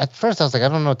I at first I was like, I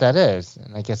don't know what that is,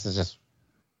 and I guess it's just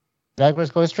drag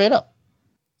race going straight up.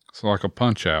 It's like a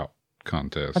punch out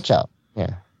contest. Punch out,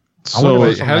 yeah. So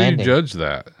wait, how do you judge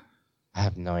that? I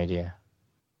have no idea.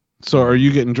 So are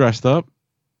you getting dressed up?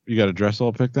 You got a dress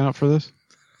all picked out for this?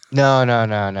 No.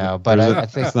 But I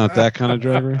think it's not that kind of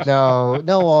drag race. No.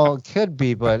 Well, it could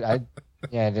be, but I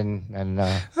didn't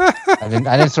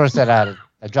source that out.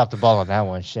 I dropped the ball on that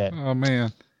one. Shit. Oh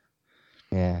man.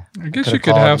 Yeah. I guess you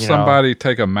could have somebody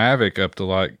take a Mavic up to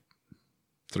like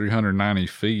 390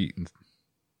 feet and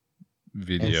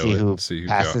video and see who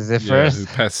passes it first. Who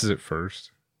passes it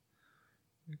first?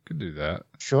 You could do that.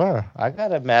 Sure. I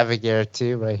got a Mavic Air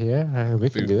 2 right here. We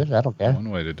can do it. I don't care. One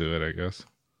way to do it, I guess.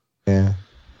 Yeah.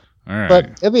 All right.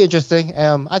 But it'll be interesting.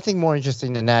 I think more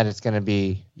interesting than that, it's going to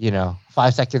be, 5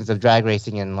 seconds of drag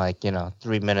racing and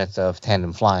 3 minutes of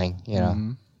tandem flying,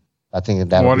 Mm-hmm. I think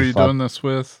that What are you doing this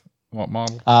with? What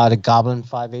model? The Goblin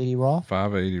 580 Raw.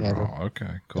 580 Raw. Okay,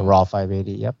 cool. The Raw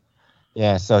 580, yep.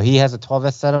 Yeah, so he has a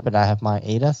 12S setup and I have my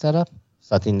 8S setup.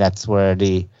 So I think that's where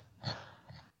the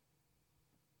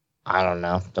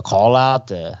call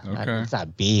out, it's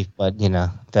not beef, but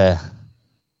let's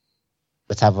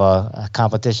have a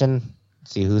competition,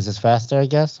 see who's is faster, I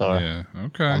guess, or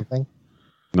something.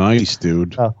 Nice,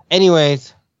 dude. So,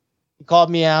 anyways, he called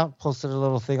me out, posted a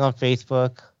little thing on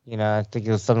Facebook. I think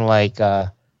it was something like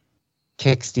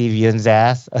kick Steve Yun's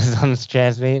ass on his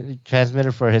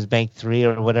transmitter for his Bank 3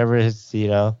 or whatever his,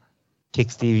 kick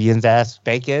Steve Yun's ass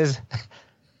bank is.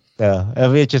 So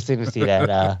it'll be interesting to see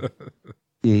that.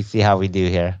 See how we do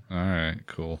here. All right,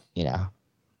 cool. Yeah.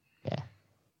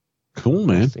 Cool,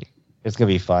 man. It's going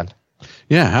to be fun.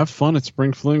 Yeah, have fun at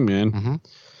Spring Fling, man. Mm-hmm.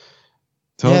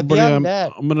 Tell everybody I'm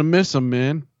going to miss them,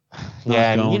 man.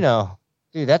 Yeah, and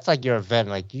dude, that's like your event.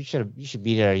 Like you should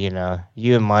be there,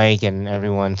 you and Mike and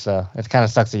everyone. So it kind of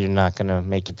sucks that you're not going to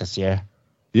make it this year.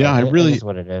 Yeah, it is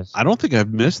what it is. I don't think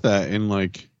I've missed that in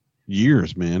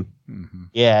years, man. Mm-hmm.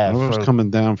 Yeah. I was coming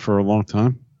down for a long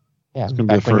time. Yeah, it's gonna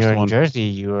back be when you were in Jersey,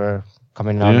 you were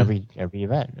coming down every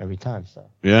event, every time. So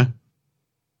yeah.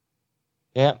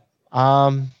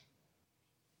 But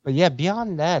yeah,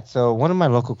 beyond that, so one of my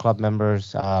local club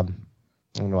members, I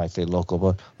don't know why I say local,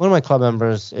 but one of my club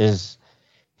members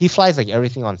he flies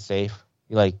everything on safe.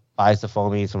 He buys the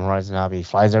foamies from Horizon Hobby, he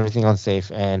flies everything on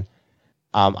safe, and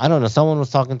I don't know, someone was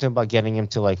talking to him about getting him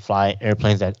to fly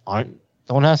airplanes that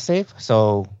don't have safe.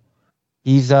 So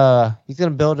he's gonna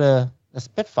build a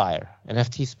Spitfire, an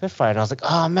FT Spitfire, and I was like,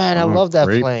 oh man, I love that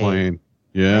plane.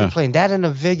 Yeah, plane that and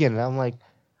a Vigan. And I'm like,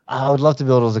 I would love to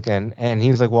build those again. And he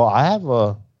was like, well, I have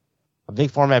a big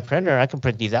format printer. I can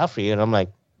print these out for you. And I'm like,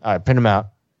 all right, print them out.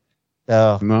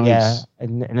 So nice. Yeah,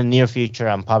 in the near future,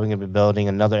 I'm probably gonna be building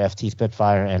another FT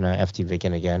Spitfire and a FT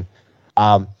Vigan again.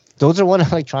 Those are one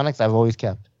electronics I've always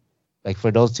kept.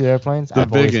 For those two airplanes, the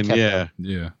Vigan, yeah.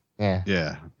 I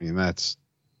mean, that's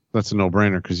a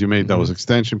no-brainer because you made those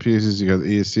extension pieces. You got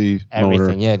the ESC everything,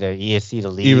 motor. Yeah, the ESC, the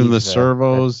leads. Even the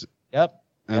servos. Yep.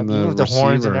 And even the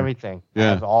horns and everything. Yeah. I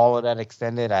have all of that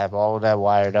extended. I have all of that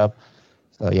wired up.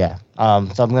 So, yeah.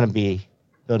 So I'm going to be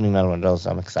building another one of those.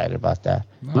 I'm excited about that.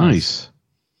 Nice.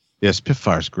 Yeah,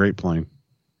 Spitfire's a great plane.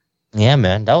 Yeah,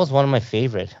 man. That was one of my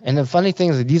favorite. And the funny thing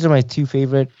is that these are my two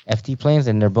favorite FT planes,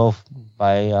 and they're both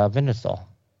by Vinderstal.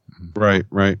 Right.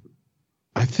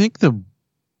 I think the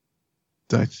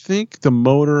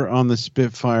motor on the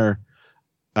Spitfire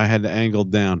I had to angle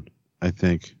down. I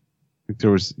think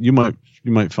there was you might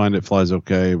find it flies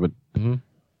okay, but I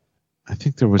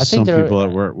think there was some people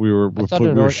that we were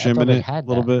shimming it a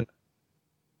little bit.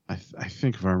 I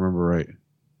think if I remember right.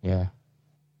 Yeah.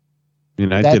 I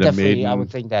mean, I did a maiden. I would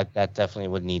think that definitely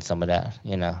would need some of that.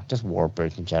 Just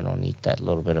Warbird in general need that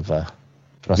little bit of a.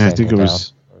 Yeah, I think it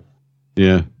was.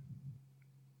 Yeah.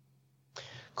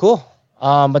 Cool.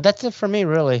 But that's it for me,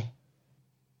 really.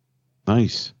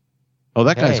 Nice. Oh,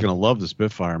 that guy's gonna love the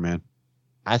Spitfire, man.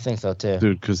 I think so too,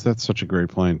 dude. Because that's such a great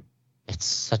plane. It's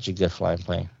such a good flying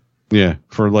plane. Yeah,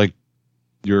 for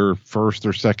your first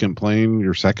or second plane,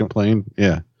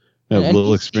 yeah, a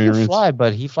little experience. He fly,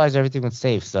 but he flies everything with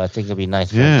safe, so I think it'll be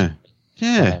nice. Yeah.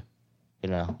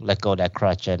 Let go of that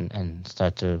crutch and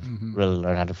start to really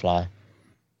learn how to fly.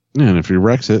 Yeah, and if he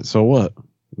wrecks it, so what?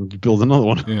 You build another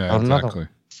one. Yeah, exactly.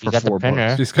 You got the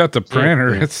printer. He's got the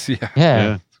printer.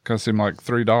 Yeah. It's It costs him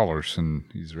 $3, and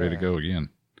he's ready to go again.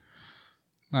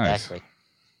 Nice. Exactly.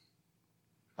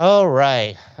 All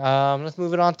right. Let's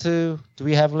move it on to. Do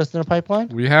we have a listener pipeline?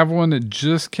 We have one that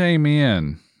just came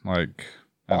in an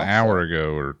hour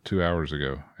ago or 2 hours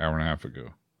ago, hour and a half ago.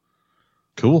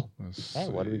 Cool. Let's see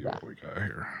what we got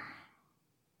here.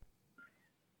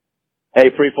 Hey,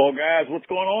 Free Fall guys, what's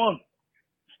going on?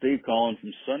 Steve calling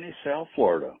from sunny South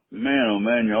Florida. Man, oh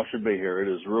man, y'all should be here. It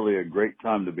is really a great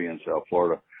time to be in South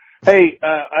Florida. Hey,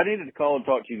 I needed to call and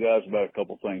talk to you guys about a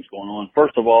couple things going on.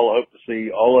 First of all, I hope to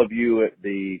see all of you at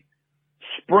the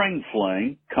Spring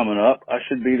Fling coming up. I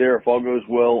should be there if all goes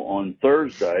well on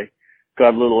Thursday.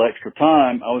 Got a little extra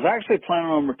time. I was actually planning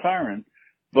on retiring,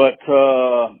 but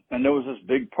and there was this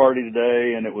big party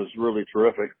today, and it was really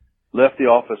terrific. Left the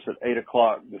office at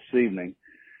 8:00 this evening.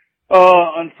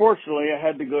 Unfortunately, I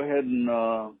had to go ahead and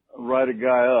write a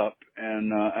guy up,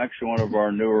 and actually one of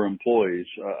our newer employees.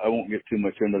 I won't get too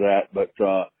much into that, but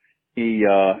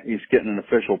he's getting an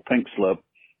official pink slip.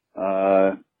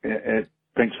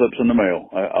 Pink slips in the mail,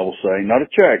 I will say. Not a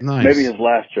check, nice. Maybe his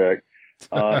last check.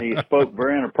 He spoke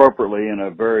very inappropriately in a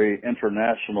very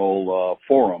international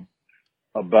forum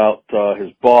about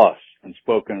his boss and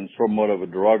spoke in somewhat of a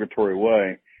derogatory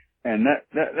way. And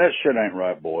that shit ain't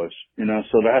right, boys. You know,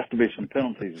 so there has to be some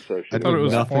penalties associated. I thought it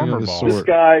was a former boss. This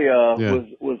guy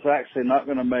was actually not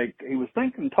going to make. He was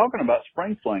talking about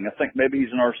Spring Fling. I think maybe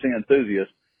he's an RC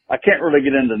enthusiast. I can't really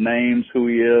get into names, who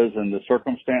he is, and the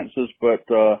circumstances, but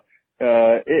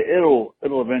it'll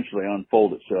eventually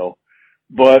unfold itself.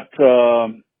 But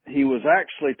he was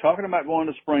actually talking about going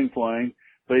to Spring Fling,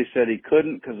 but he said he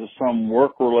couldn't because of some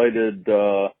work-related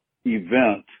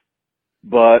event.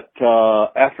 But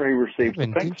after he receives the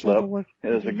pink slip,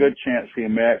 there's a good chance he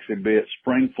may actually be at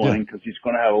Spring Fling because he's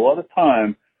going to have a lot of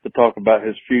time to talk about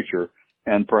his future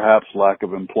and perhaps lack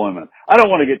of employment. I don't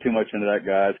want to get too much into that,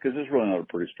 guys, because it's really not a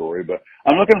pretty story. But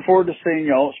I'm looking forward to seeing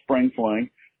y'all at Spring Fling.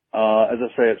 As I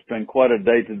say, it's been quite a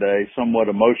day today, somewhat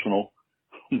emotional.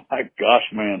 My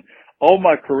gosh, man. All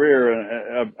my career,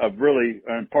 I've really,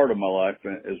 and part of my life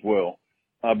as well,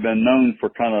 I've been known for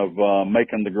kind of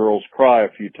making the girls cry a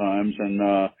few times,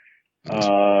 and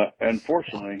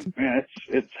unfortunately, man,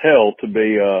 it's hell to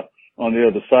be on the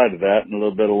other side of that and a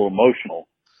little emotional,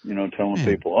 you know, telling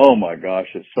people, oh my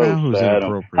gosh, it's so sad.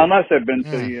 How nice I've been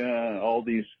to you all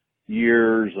these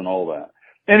years and all that.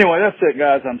 Anyway, that's it,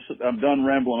 guys. I'm done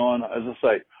rambling on. As I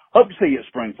say, hope to see you at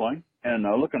Spring Fling, and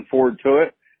looking forward to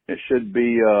it. It should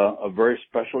be a very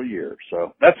special year.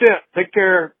 So that's it. Take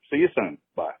care. See you soon.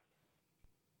 Bye.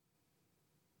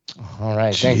 All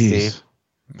right. Thanks, Steve.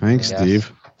 Thanks,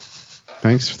 Steve.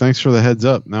 Thanks for the heads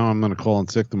up. Now I'm going to call in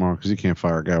sick tomorrow because you can't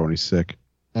fire a guy when he's sick.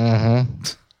 Mm-hmm.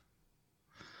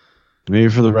 Maybe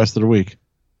for the rest of the week.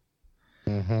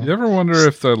 Mm-hmm. You ever wonder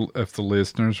if the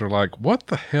listeners are like, what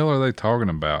the hell are they talking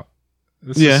about?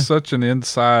 This is such an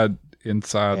inside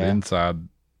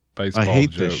baseball I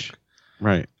hate joke. This.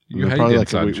 Right. You hate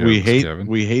inside jokes, Kevin.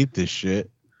 We hate this shit.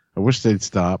 I wish they'd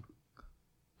stop.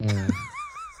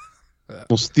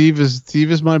 Well, Steve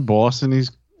is my boss, and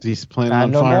he's planning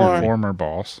on firing me. Former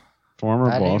boss.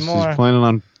 He's planning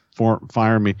on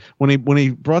firing me. When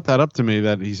he brought that up to me,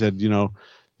 that he said, you know,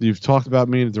 you've talked about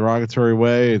me in a derogatory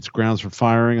way. It's grounds for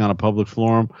firing on a public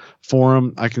forum.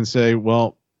 I can say,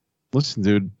 well, listen,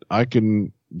 dude, I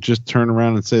can just turn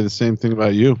around and say the same thing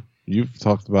about you. You've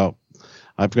talked about.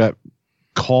 I've got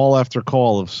call after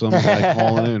call of some guy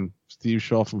calling in, Steve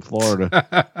Shaw from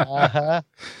Florida.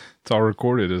 It's all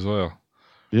recorded as well.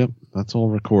 Yep, that's all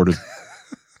recorded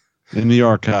in the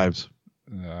archives.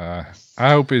 I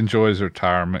hope he enjoys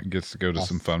retirement and gets to go to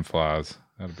some fun flies.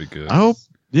 That'll be good. I hope.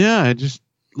 Yeah,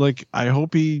 I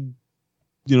hope he,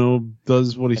 you know,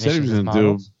 does what he said he was going to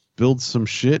do. Builds some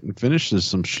shit and finishes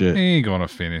some shit. He ain't going to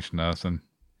finish nothing.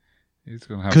 He's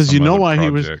going to have because you know why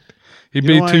project. He'd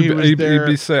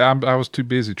be say I was too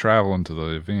busy traveling to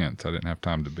the events. I didn't have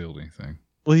time to build anything.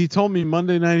 Well, he told me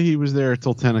Monday night he was there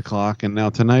till 10 o'clock, and now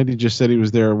tonight he just said he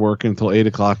was there working until 8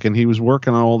 o'clock, and he was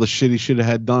working on all the shit he should have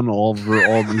had done all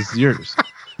these years.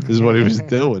 Is what he was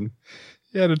doing.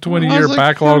 He had a 20-year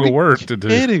backlog of work to do.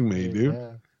 Kidding me,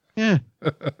 dude? Yeah.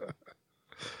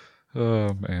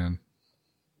 Oh man.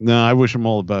 No, I wish him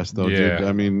all the best, though, dude.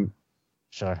 I mean,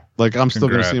 sure. Like I'm still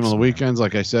gonna see him on the weekends,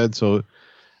 like I said. So,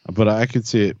 but I could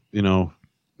see it. You know,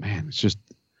 man, it's just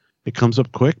it comes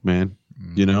up quick, man.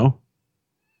 Mm-hmm. You know.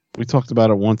 We talked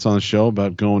about it once on the show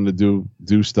about going to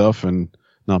do stuff and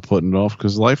not putting it off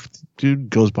because life, dude,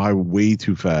 goes by way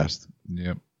too fast.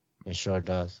 Yep. It sure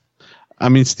does. I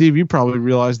mean, Steve, you probably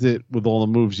realized it with all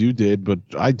the moves you did, but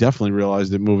I definitely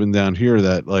realized it moving down here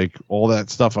that like all that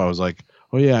stuff, I was like,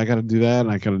 oh yeah, I got to do that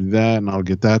and I got to do that and I'll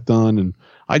get that done. And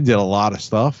I did a lot of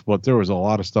stuff, but there was a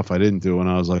lot of stuff I didn't do. And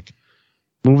I was like,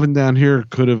 moving down here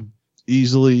could have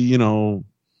easily, you know,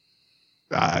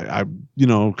 I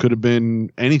could have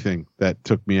been anything that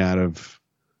took me out of,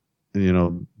 you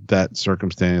know, that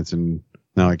circumstance, and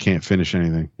now I can't finish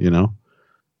anything, you know?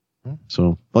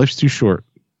 So life's too short.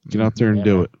 Get out there and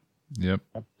do it. Yep.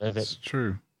 That's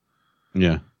true.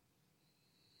 Yeah.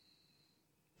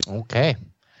 Okay.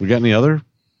 We got any other?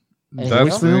 I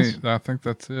think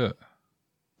that's it.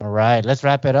 All right. Let's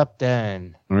wrap it up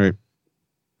then. All right.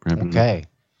 Okay.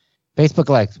 Facebook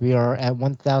likes. We are at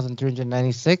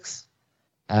 1,396.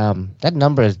 That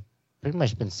number has pretty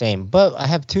much been the same, but I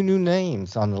have 2 new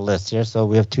names on the list here, so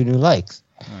we have 2 new likes.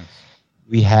 Nice.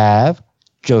 We have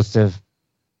Joseph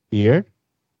Beard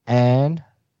and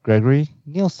Gregory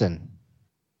Nielsen.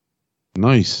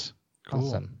 Nice. Cool.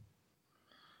 Awesome.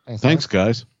 Thanks,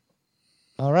 guys.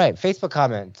 All right. Facebook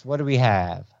comments. What do we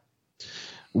have?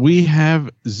 We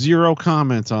have 0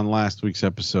 comments on last week's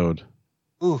episode.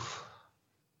 Oof.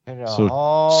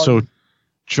 So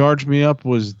Charge Me Up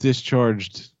was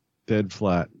discharged dead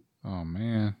flat. Oh,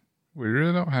 man. We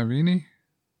really don't have any?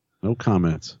 No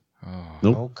comments. Oh,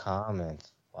 nope. No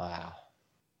comments. Wow.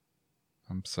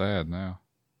 I'm sad now.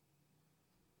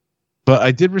 But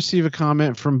I did receive a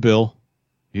comment from Bill.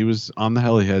 He was on the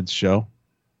Heliheads show.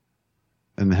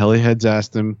 And the Heliheads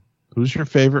asked him, who's your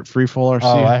favorite Freefall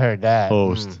RC I heard that.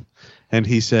 host? And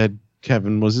he said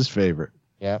Kevin was his favorite.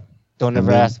 Yep. Don't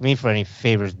ever ask me for any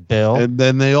favors, Bill. And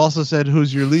then they also said,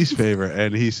 who's your least favorite?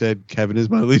 And he said, Kevin is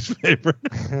my least favorite.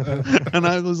 And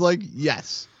I was like,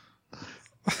 yes.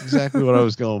 Exactly what I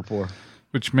was going for.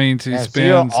 Which means he So spends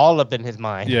you're all up in his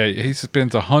mind. Yeah, he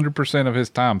spends 100% of his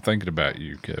time thinking about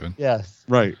you, Kevin. Yes.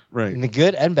 Right. In the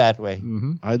good and bad way.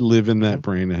 Mm-hmm. I live in that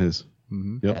brain of his.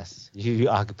 Mm-hmm. Yep. Yes. You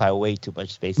occupy way too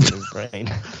much space in his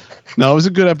brain. No, it was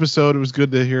a good episode. It was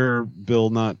good to hear Bill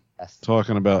not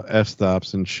talking about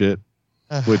f-stops and shit,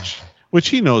 which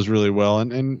he knows really well.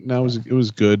 And that it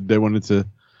was good. They wanted to.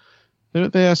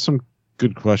 They asked some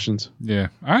good questions. Yeah,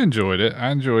 I enjoyed it. I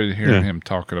enjoyed hearing him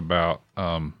talking about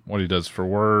what he does for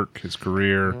work, his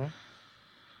career,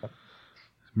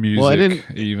 music. Well, I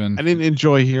didn't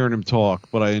enjoy hearing him talk,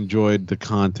 but I enjoyed the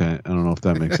content. I don't know if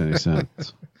that makes any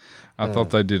sense. I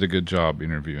thought they did a good job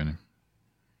interviewing him.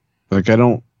 Like, I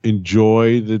don't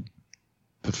enjoy the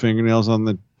fingernails on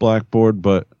the blackboard,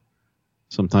 but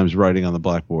sometimes writing on the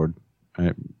blackboard,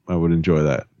 I would enjoy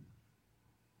that.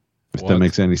 If that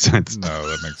makes any sense. No,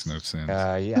 that makes no sense.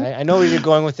 Yeah, I know where you're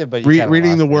going with it, but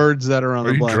reading the words that are on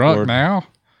the blackboard. Are you drunk now?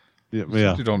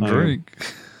 Yeah. You don't drink.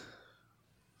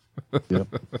 Yep.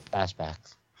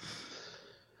 Flashbacks.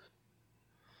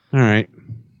 All right.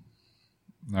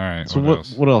 So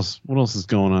what else? What else is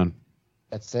going on?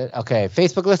 That's it. Okay,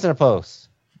 Facebook listener posts.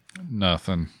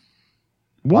 Nothing.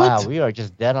 What? Wow, we are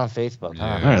just dead on Facebook.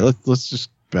 Yeah. Huh? All right, let's just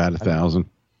bat 1,000.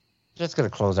 Just gonna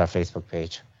close our Facebook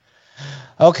page.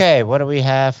 Okay, what do we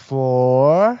have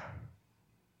for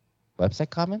website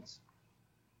comments?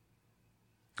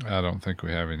 I don't think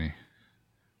we have any.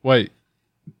 Wait,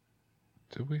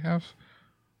 did we have?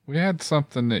 We had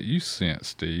something that you sent,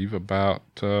 Steve, about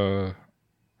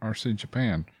RC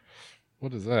Japan.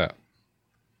 What is that?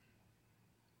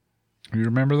 You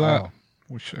remember that? Oh.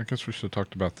 I guess we should have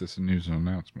talked about this in news and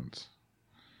announcements.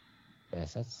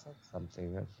 Yes, that's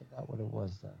something. I forgot what it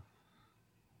was though.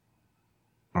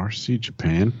 RC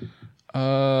Japan?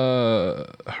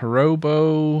 Hirobo.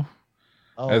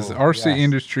 As the RC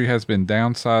industry has been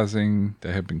downsizing,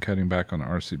 they have been cutting back on the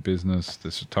RC business.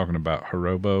 This is talking about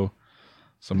Hirobo.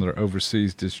 Some of their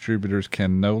overseas distributors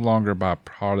can no longer buy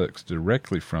products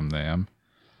directly from them.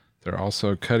 They're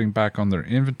also cutting back on their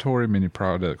inventory. Many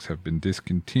products have been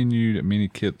discontinued, and many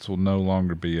kits will no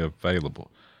longer be available.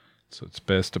 So it's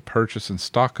best to purchase and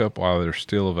stock up while they're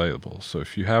still available. So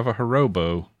if you have a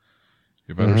Hirobo,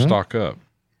 you better stock up.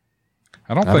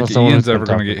 I don't think Ian's ever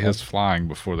going to get his flying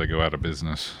before they go out of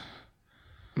business.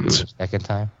 Second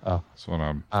time? Oh. That's what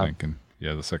I'm thinking.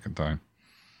 Yeah, the second time.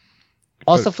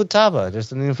 Also, Futaba. There's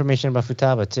some new information about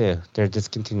Futaba, too. They're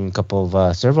discontinuing a couple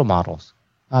of servo models.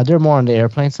 They're more on the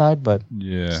airplane side, but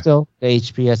still the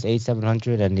HPS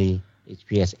A700 and the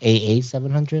HPS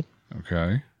AA700.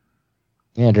 Okay.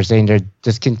 Yeah, they're saying they're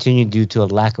discontinued due to a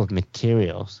lack of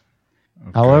materials.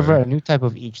 Okay. However, a new type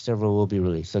of each servo will be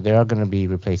released, so they are going to be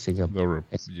replacing them.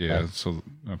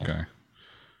 Okay.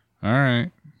 All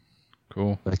right.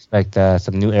 Cool. We'll expect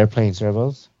some new airplane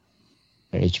servos,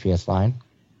 their HPS line,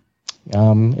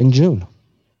 in June.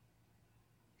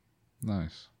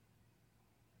 Nice.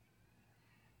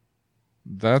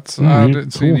 I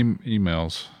didn't see any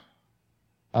emails.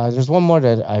 There's one more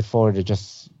that I forwarded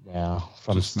just now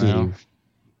from Steve. Now?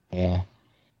 Yeah.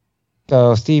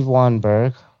 So Steve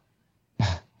Wanberg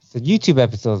said YouTube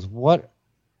episodes. What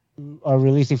are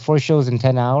releasing 4 shows in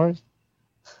 10 hours?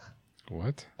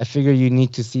 What? I figure you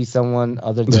need to see someone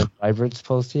other than Vibert's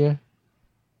post here.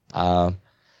 So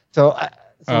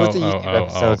with the YouTube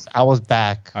episodes, I was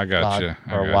back. I got you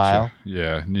for a while.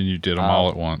 Yeah, and then you did them all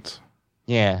at once.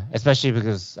 Yeah, especially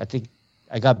because I think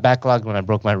I got backlogged when I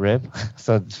broke my rib.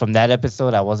 So from that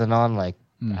episode, I wasn't on. Like,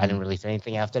 I didn't release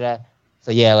anything after that.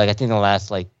 So yeah, like I think the last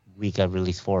like week I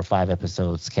released 4 or 5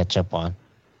 episodes catch up on.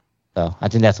 So I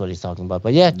think that's what he's talking about.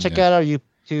 But yeah, check out our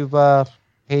YouTube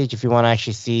page if you want to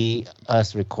actually see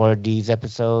us record these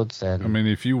episodes. And I mean,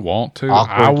 if you want to,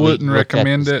 I wouldn't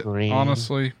recommend it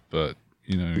honestly, but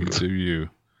you know, you do you.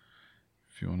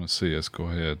 If you want to see us, go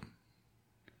ahead.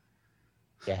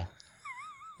 Yeah.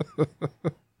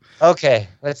 Okay,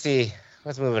 let's see.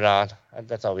 Let's move it on.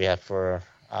 That's all we have for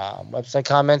website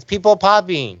comments. People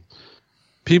Podbean.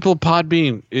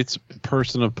 It's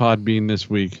person of Podbean this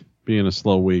week, being a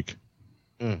slow week.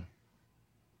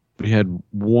 We had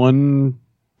one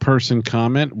person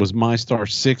comment, was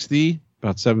MyStar60,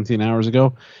 about 17 hours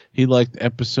ago. He liked the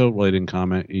episode. Well, he didn't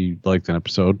comment. He liked an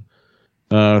episode.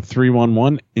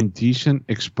 311, Indecent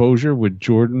Exposure with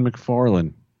Jordan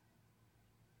McFarlane.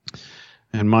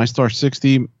 And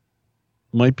MyStar60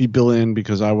 might be Bill in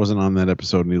because I wasn't on that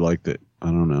episode and he liked it. I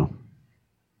don't know.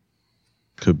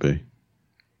 Could be.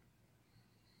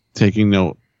 Taking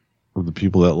note of the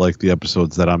people that like the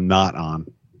episodes that I'm not on.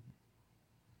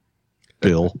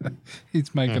 Bill.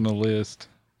 He's making a list.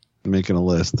 Making a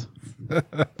list.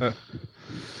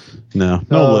 No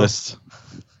lists.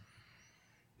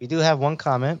 We do have one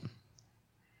comment.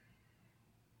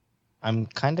 I'm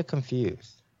kind of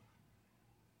confused.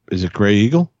 Is it Gray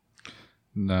Eagle?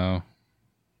 No.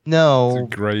 No.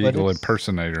 It's a Gray Eagle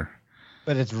impersonator.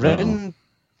 But it's written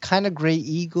kind of Gray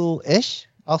Eagle-ish,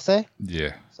 I'll say.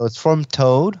 Yeah. So it's from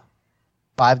Toad.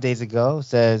 5 days ago. It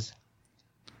says,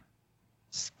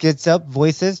 skids up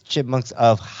voices, chipmunks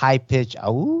of high pitch.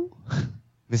 Ooh.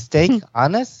 Mistake,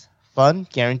 honest, fun,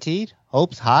 guaranteed.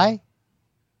 Hopes, high.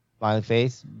 Smiley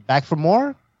face. Back for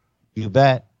more? You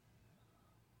bet.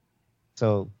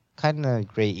 So kind of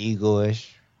Gray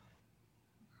Eagle-ish.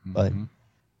 But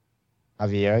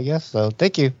Javier, I guess. So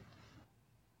thank you.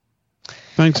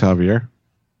 Thanks, Javier.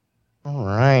 All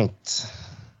right.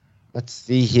 Let's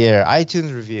see here.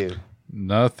 iTunes review.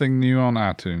 Nothing new on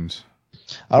iTunes.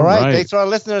 All right. Thanks for our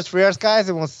listeners, for yours, guys,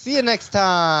 and we'll see you next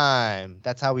time.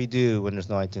 That's how we do when there's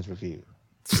no iTunes review.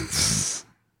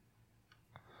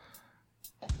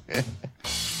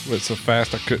 Went so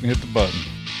fast I couldn't hit the button.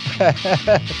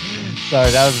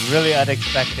 Sorry, that was really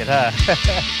unexpected, huh?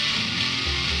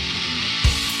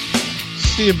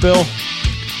 See you, Bill.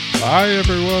 Bye,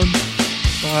 everyone.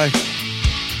 Bye.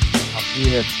 I'll see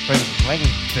you at Spring Fling,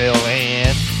 Bill,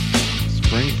 and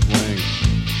Spring Fling.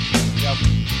 Yep.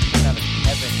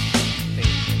 Kevin.